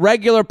listen to the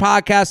regular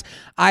podcast,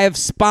 I have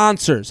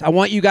sponsors. I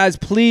want you guys,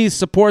 please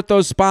support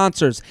those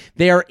sponsors.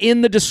 They are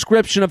in the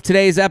description of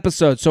today's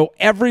episode. So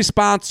every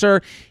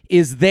sponsor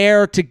is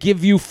there to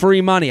give you free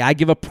money. I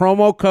give a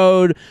promo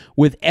code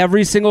with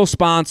every single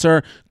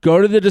sponsor.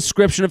 Go to the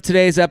description of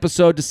today's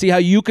episode to see how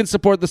you can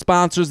support the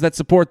sponsors that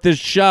support this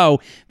show.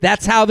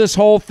 That's how this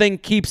whole thing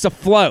keeps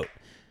afloat.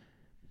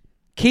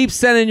 Keep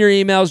sending your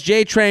emails,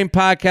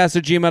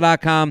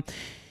 jtrainpodcast@gmail.com.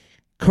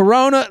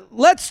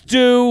 Let's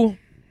do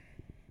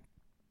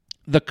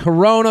the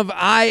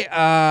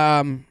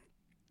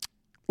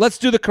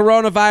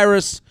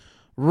coronavirus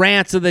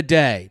rant of the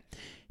day.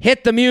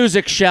 Hit the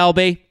music,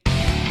 Shelby.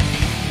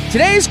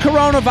 Today's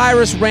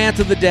coronavirus rant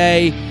of the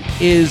day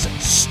is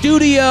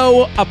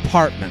studio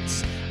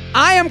apartments.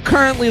 I am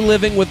currently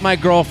living with my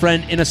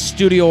girlfriend in a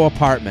studio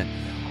apartment.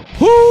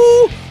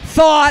 Who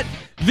thought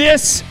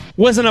this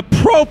was an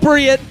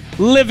appropriate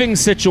living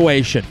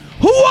situation?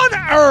 Who on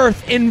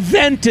earth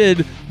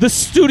invented the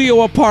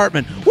studio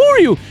apartment? Who are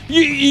you?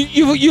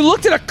 You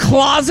looked at a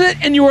closet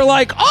and you were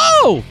like,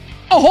 oh,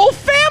 a whole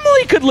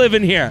family could live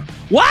in here.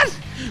 What?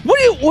 Who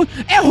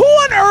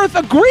on earth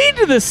agreed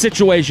to this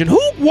situation?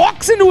 Who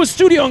walks into a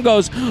studio and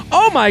goes,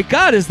 oh my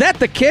God, is that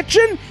the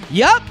kitchen?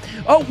 Yup.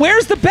 Oh,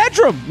 where's the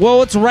bedroom?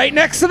 Well, it's right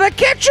next to the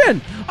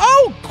kitchen.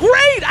 Oh,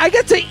 great. I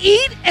get to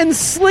eat and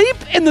sleep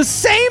in the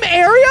same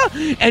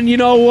area. And you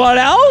know what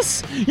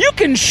else? You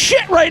can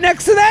shit right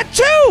next to that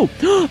too.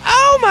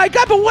 Oh my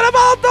God, but what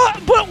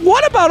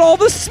about all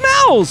the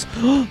smells?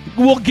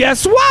 Well,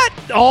 guess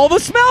what? All the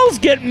smells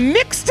get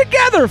mixed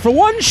together for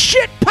one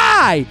shit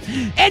pie.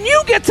 And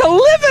you get to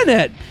live in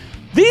it.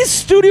 These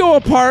studio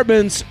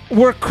apartments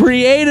were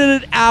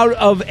created out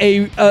of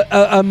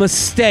a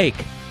mistake.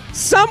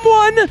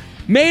 Someone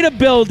made a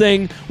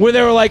building where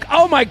they were like,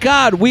 oh my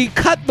God, we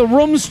cut the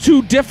rooms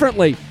too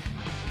differently.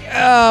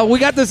 We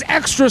got this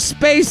extra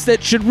space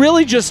that should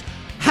really just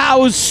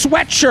house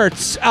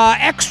sweatshirts,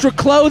 extra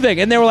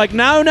clothing. And they were like,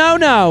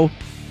 no.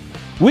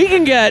 We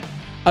can get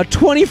a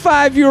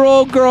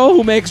 25-year-old girl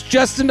who makes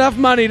just enough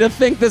money to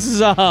think this is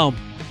a home.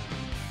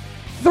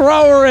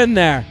 Throw her in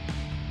there.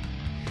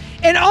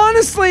 And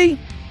honestly,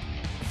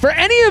 for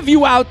any of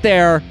you out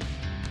there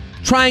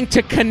trying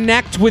to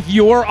connect with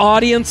your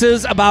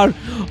audiences about,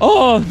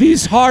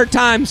 these hard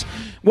times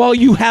while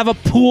you have a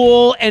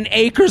pool and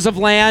acres of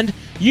land,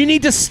 you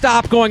need to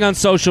stop going on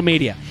social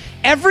media.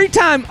 Every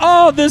time,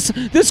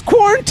 this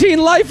quarantine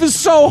life is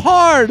so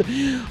hard.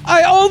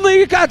 I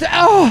only got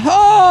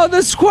to,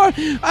 this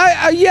quarantine.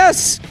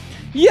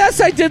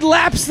 Yes, I did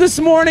laps this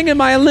morning in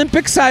my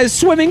Olympic-sized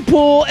swimming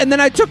pool, and then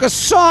I took a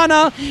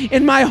sauna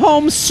in my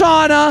home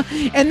sauna,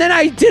 and then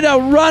I did a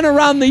run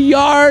around the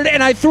yard,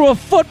 and I threw a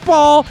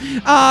football,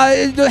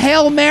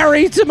 Hail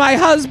Mary to my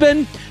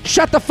husband.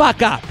 Shut the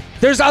fuck up.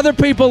 There's other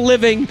people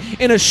living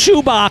in a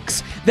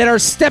shoebox that are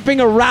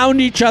stepping around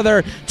each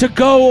other to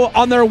go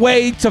on their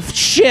way to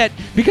shit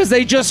because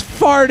they just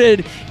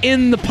farted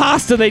in the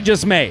pasta they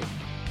just made.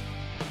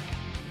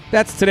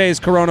 That's today's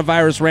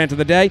coronavirus rant of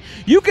the day.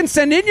 You can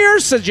send in your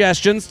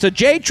suggestions to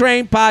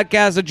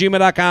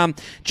jtrainpodcast@gmail.com,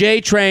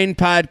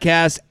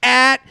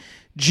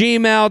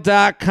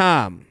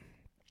 jtrainpodcast@gmail.com.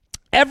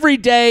 Every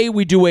day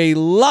we do a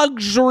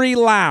luxury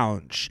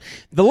lounge.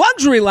 The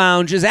luxury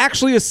lounge is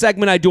actually a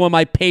segment I do on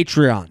my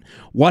Patreon.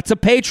 What's a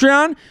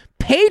Patreon?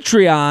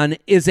 Patreon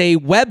is a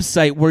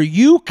website where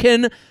you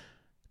can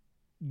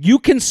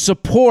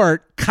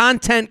support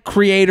content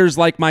creators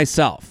like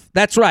myself.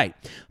 That's right.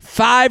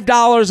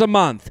 $5 a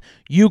month.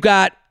 You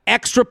got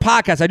extra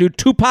podcasts. I do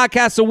 2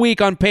 podcasts a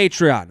week on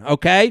Patreon,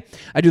 okay?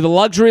 I do the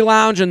Luxury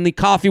Lounge and the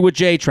Coffee with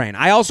J-Train.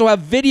 I also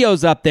have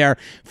videos up there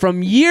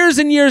from years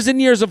and years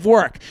and years of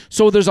work.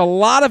 So there's a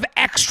lot of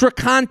extra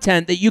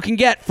content that you can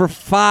get for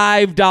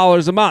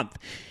 $5 a month.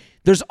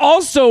 There's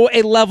also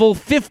a level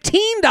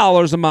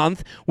 $15 a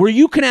month where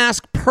you can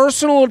ask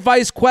personal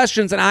advice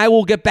questions and I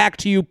will get back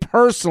to you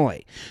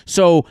personally.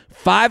 So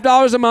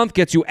 $5 a month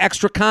gets you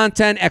extra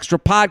content, extra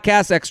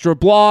podcasts, extra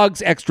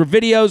blogs, extra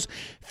videos.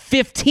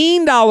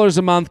 $15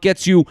 a month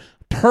gets you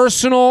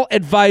personal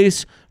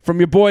advice from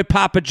your boy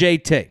Papa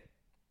JT.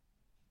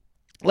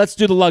 Let's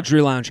do the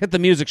Luxury Lounge. Hit the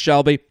music,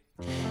 Shelby.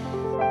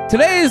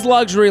 Today's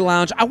Luxury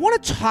Lounge, I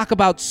want to talk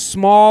about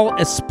small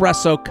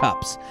espresso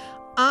cups.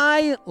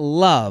 I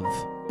love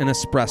an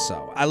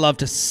espresso. I love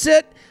to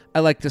sit.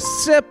 I like to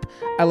sip.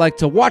 I like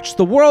to watch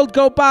the world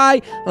go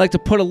by. I like to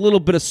put a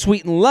little bit of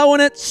sweet and low in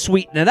it,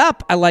 sweeten it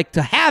up. I like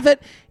to have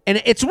it. And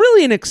it's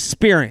really an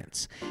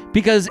experience.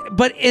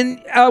 What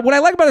I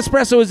like about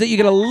espresso is that you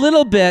get a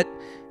little bit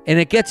and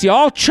it gets you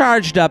all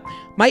charged up.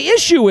 My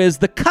issue is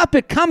the cup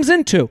it comes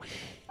into.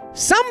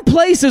 Some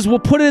places will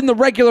put it in the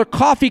regular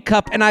coffee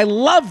cup, and I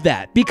love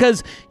that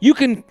because you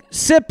can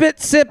sip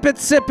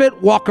it,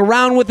 walk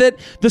around with it.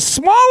 The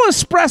small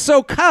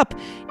espresso cup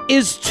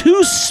is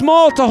too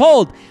small to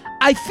hold.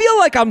 I feel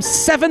like I'm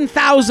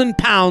 7,000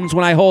 pounds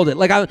when I hold it.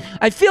 Like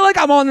I feel like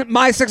I'm on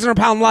my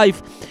 600-pound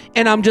life,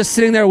 and I'm just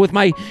sitting there with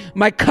my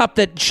cup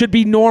that should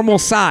be normal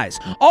size.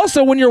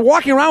 Also, when you're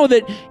walking around with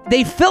it,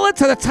 they fill it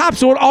to the top,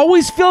 so it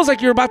always feels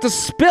like you're about to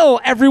spill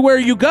everywhere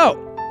you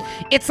go.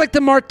 It's like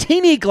the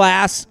martini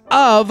glass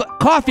of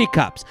coffee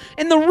cups.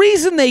 And the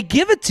reason they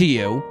give it to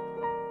you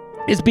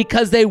is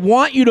because they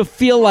want you to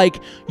feel like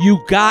you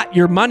got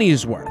your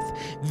money's worth.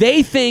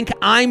 They think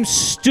I'm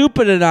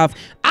stupid enough.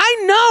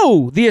 I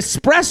know the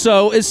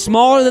espresso is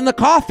smaller than the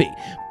coffee,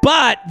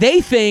 but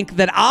they think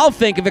that I'll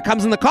think if it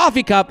comes in the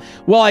coffee cup,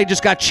 well, I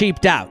just got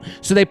cheaped out.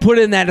 So they put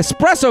it in that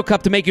espresso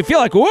cup to make you feel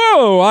like,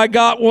 whoa, I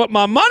got what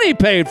my money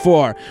paid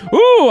for.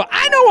 Ooh,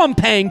 I know I'm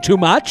paying too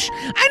much.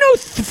 I know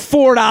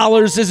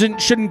 $4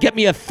 shouldn't get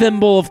me a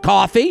thimble of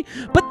coffee,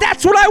 but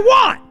that's what I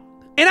want.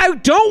 And I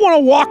don't want to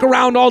walk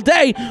around all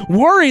day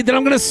worried that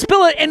I'm going to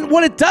spill it. And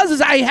what it does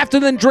is I have to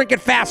then drink it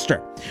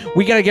faster.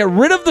 We got to get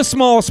rid of the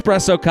small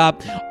espresso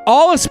cup.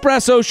 All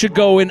espresso should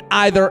go in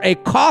either a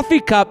coffee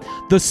cup,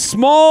 the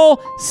small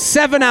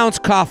 7-ounce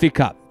coffee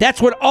cup.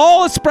 That's what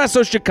all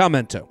espresso should come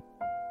into.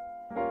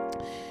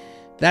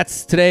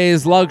 That's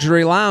today's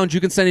Luxury Lounge.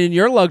 You can send in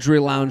your Luxury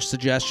Lounge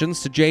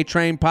suggestions to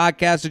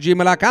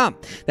jtrainpodcast@gmail.com.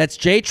 That's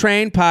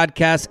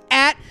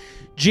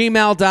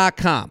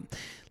jtrainpodcast@gmail.com.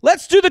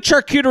 Let's do the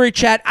charcuterie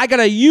chat. I got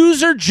a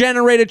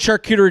user-generated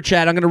charcuterie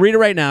chat. I'm going to read it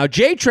right now.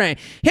 J-Train,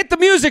 hit the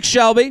music,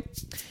 Shelby.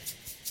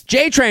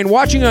 J-Train,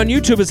 watching on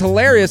YouTube is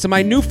hilarious and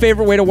my new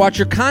favorite way to watch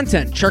your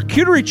content.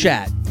 Charcuterie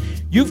chat.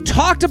 You've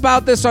talked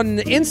about this on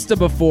Insta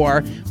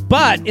before,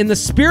 but in the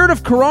spirit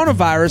of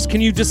coronavirus, can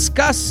you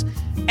discuss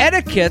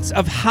etiquettes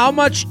of how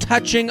much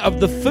touching of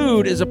the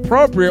food is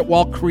appropriate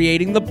while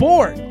creating the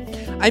board?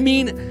 I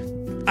mean,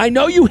 I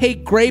know you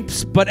hate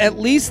grapes, but at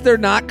least they're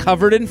not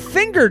covered in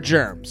finger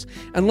germs,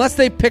 unless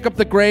they pick up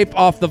the grape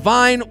off the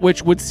vine,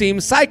 which would seem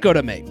psycho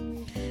to me.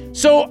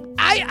 So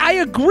I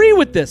agree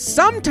with this.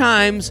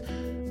 Sometimes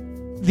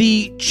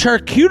the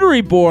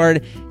charcuterie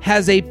board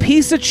has a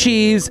piece of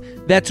cheese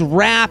that's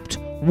wrapped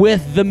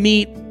with the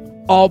meat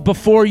all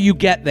before you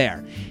get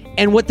there.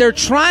 And what they're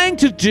trying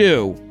to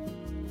do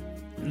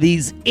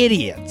these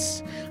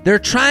idiots. They're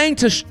trying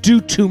to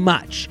do too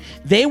much.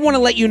 They want to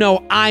let you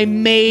know, I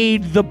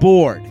made the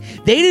board.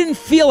 They didn't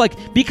feel like,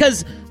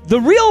 because the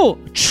real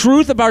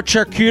truth about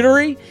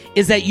charcuterie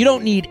is that you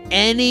don't need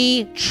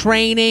any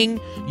training.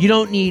 You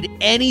don't need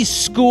any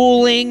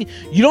schooling.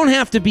 You don't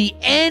have to be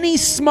any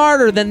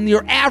smarter than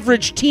your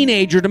average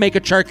teenager to make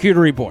a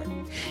charcuterie board.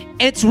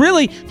 It's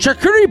really,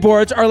 charcuterie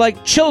boards are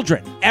like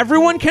children.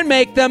 Everyone can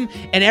make them,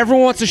 and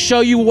everyone wants to show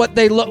you what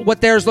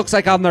theirs looks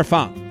like on their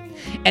phone.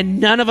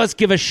 And none of us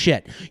give a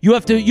shit. You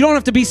don't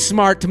have to be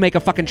smart to make a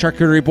fucking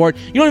charcuterie board.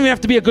 You don't even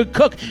have to be a good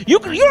cook. You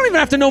don't even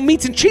have to know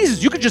meats and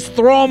cheeses. You could just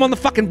throw them on the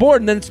fucking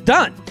board and then it's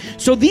done.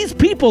 So these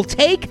people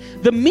take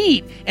the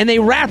meat and they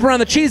wrap around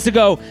the cheese to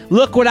go,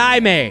 look what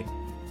I made.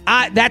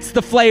 That's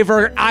the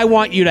flavor I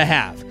want you to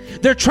have.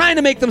 They're trying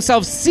to make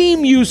themselves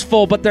seem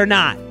useful, but they're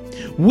not.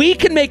 We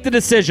can make the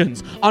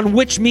decisions on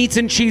which meats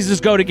and cheeses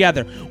go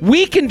together.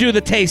 We can do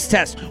the taste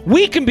test.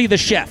 We can be the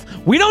chef.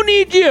 We don't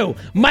need you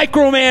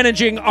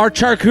micromanaging our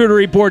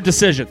charcuterie board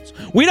decisions.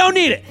 We don't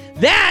need it.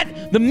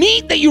 The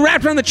meat that you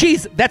wrapped around the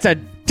cheese, that's a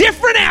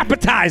different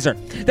appetizer.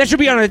 That should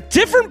be on a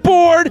different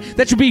board.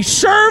 That should be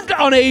served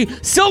on a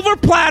silver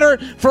platter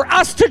for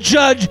us to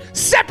judge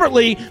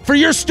separately for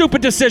your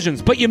stupid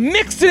decisions. But you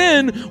mixed it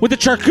in with the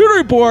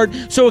charcuterie board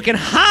so it can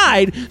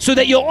hide, so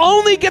that you'll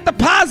only get the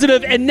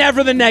positive and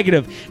never the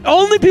negative.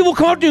 Only people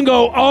come up to you and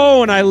go,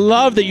 oh, and I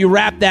love that you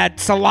wrap that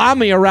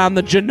salami around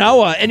the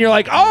Genoa. And you're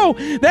like, oh,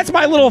 that's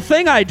my little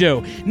thing I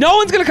do. No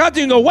one's going to come up to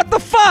you and go, what the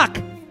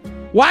fuck?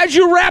 Why'd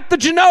you wrap the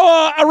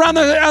Genoa around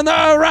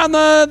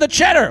the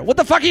cheddar? What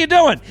the fuck are you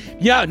doing?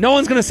 Yeah, no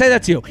one's going to say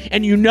that to you.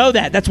 And you know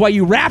that. That's why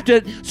you wrapped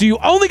it, so you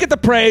only get the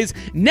praise,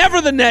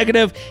 never the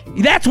negative.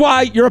 That's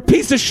why you're a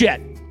piece of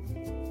shit.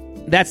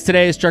 That's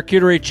today's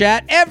Charcuterie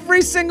Chat.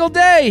 Every single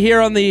day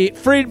here on the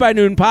Freid by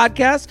Noon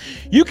podcast.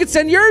 You can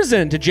send yours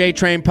in to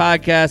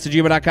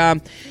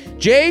jtrainpodcast@gmail.com.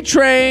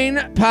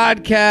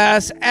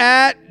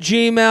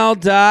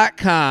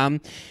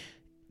 jtrainpodcast@gmail.com.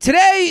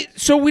 Today,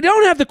 so we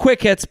don't have the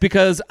quick hits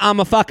because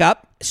I'm a fuck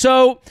up.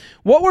 So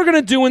what we're going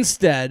to do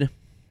instead,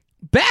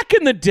 back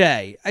in the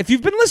day, if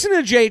you've been listening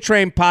to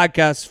J-Train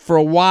podcasts for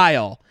a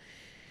while,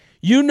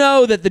 you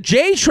know that the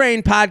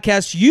J-Train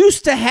podcast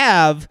used to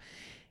have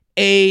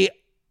a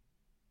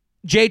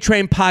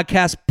J-Train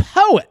podcast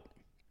poet.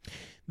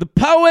 The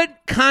poet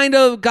kind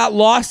of got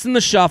lost in the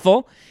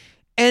shuffle,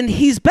 and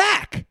he's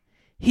back.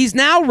 He's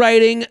now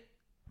writing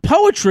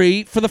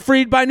poetry for the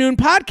Freid by Noon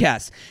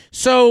podcast.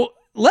 So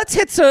let's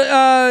hit,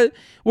 we're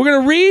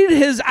going to read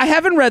his, I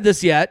haven't read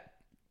this yet.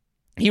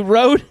 He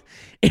wrote,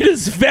 it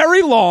is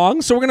very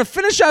long, so we're going to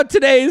finish out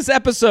today's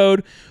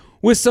episode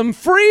with some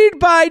Freid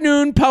by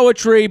Noon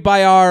poetry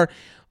by our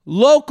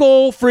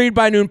local Freid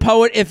by Noon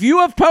poet. If you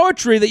have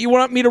poetry that you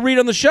want me to read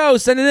on the show,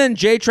 send it in,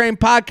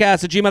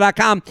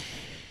 jtrainpodcast@gmail.com.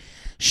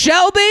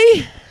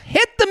 Shelby,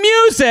 hit the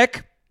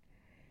music.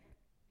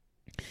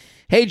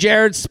 Hey,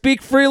 Jared,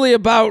 speak freely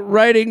about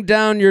writing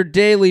down your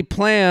daily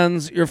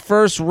plans. Your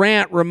first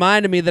rant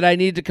reminded me that I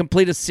need to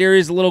complete a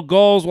series of little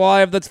goals while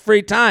I have that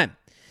free time.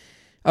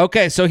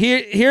 Okay, so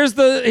here's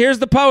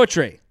the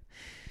poetry.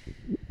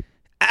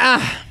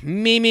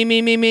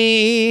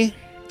 Me.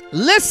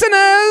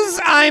 Listeners,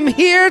 I'm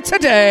here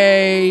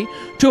today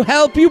to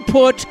help you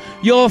put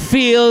your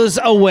fears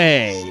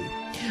away.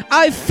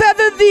 I've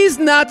feathered these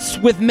nuts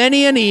with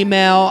many an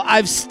email.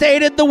 I've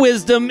stated the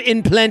wisdom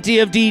in plenty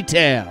of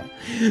detail.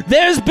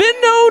 There's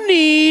been no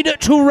need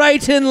to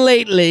write in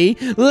lately.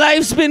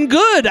 Life's been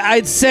good.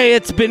 I'd say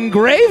it's been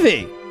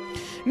gravy.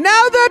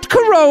 Now that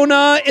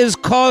Corona is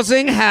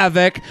causing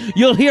havoc,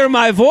 you'll hear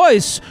my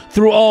voice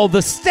through all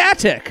the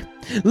static.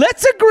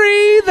 Let's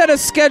agree that a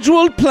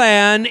scheduled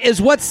plan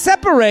is what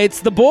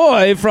separates the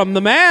boy from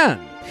the man.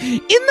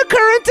 In the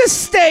current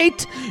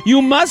estate,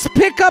 you must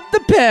pick up the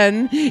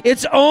pen.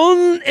 It's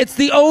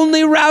the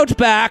only route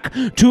back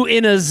to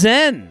inner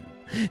zen.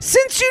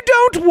 Since you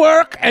don't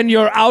work and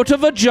you're out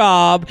of a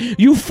job,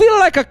 you feel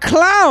like a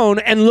clown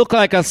and look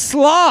like a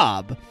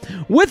slob.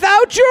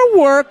 Without your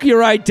work,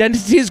 your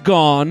identity's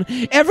gone.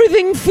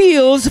 Everything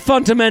feels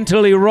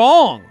fundamentally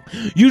wrong.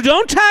 You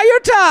don't tie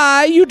your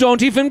tie, you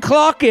don't even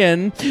clock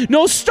in.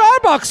 No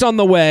Starbucks on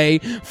the way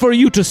for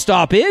you to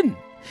stop in.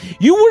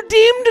 You were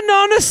deemed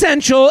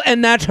non-essential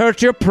and that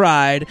hurt your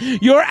pride.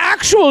 Your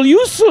actual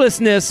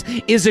uselessness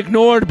is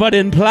ignored but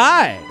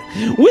implied.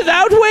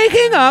 Without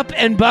waking up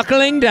and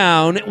buckling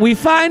down, we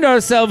find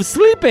ourselves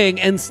sleeping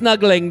and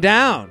snuggling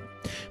down.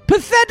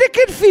 Pathetic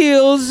it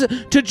feels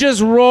to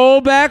just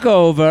roll back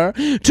over,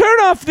 turn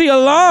off the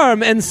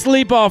alarm and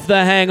sleep off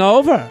the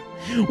hangover.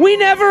 We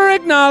never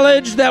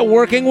acknowledge that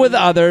working with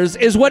others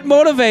is what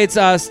motivates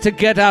us to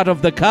get out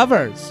of the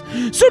covers.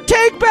 So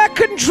take back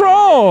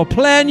control,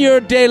 plan your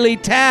daily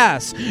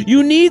tasks.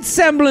 You need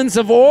semblance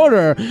of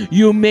order,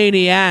 you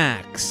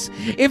maniacs.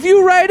 If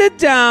you write it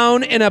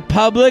down in a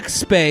public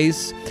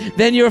space,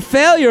 then your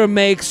failure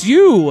makes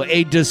you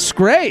a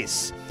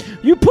disgrace.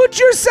 You put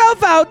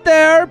yourself out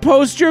there,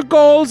 post your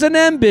goals and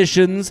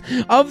ambitions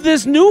of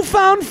this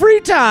newfound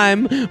free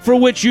time for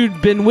which you'd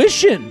been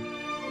wishing.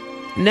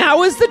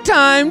 Now is the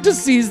time to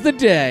seize the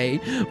day.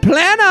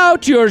 Plan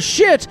out your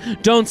shit,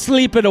 don't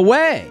sleep it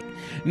away.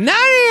 9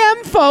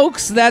 a.m.,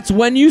 folks, that's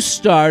when you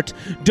start.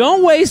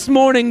 Don't waste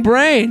morning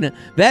brain,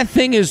 that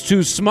thing is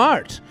too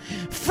smart.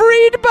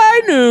 Freid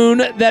by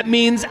noon, that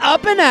means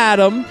up and at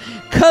 'em,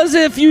 'cause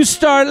if you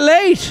start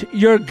late,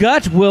 your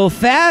gut will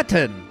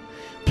fatten.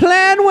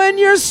 Plan when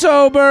you're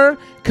sober,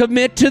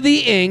 commit to the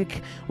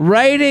ink.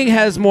 Writing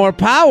has more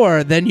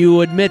power than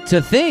you admit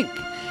to think.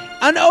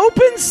 An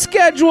open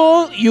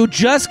schedule you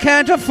just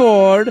can't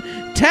afford.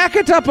 Tack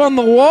it up on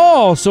the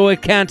wall so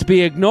it can't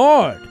be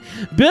ignored.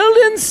 Build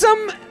in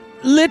some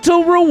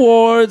little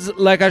rewards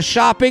like a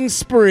shopping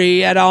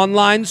spree at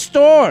online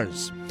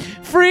stores.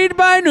 Freid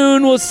by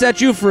noon will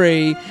set you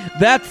free.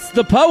 That's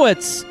the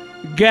poet's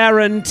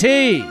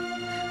guarantee.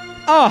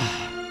 Oh,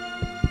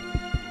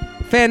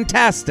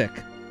 fantastic.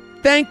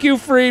 Thank you,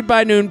 Freid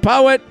by noon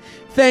poet.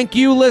 Thank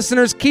you,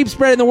 listeners. Keep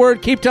spreading the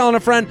word. Keep telling a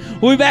friend.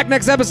 We'll be back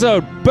next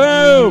episode.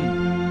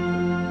 Boom!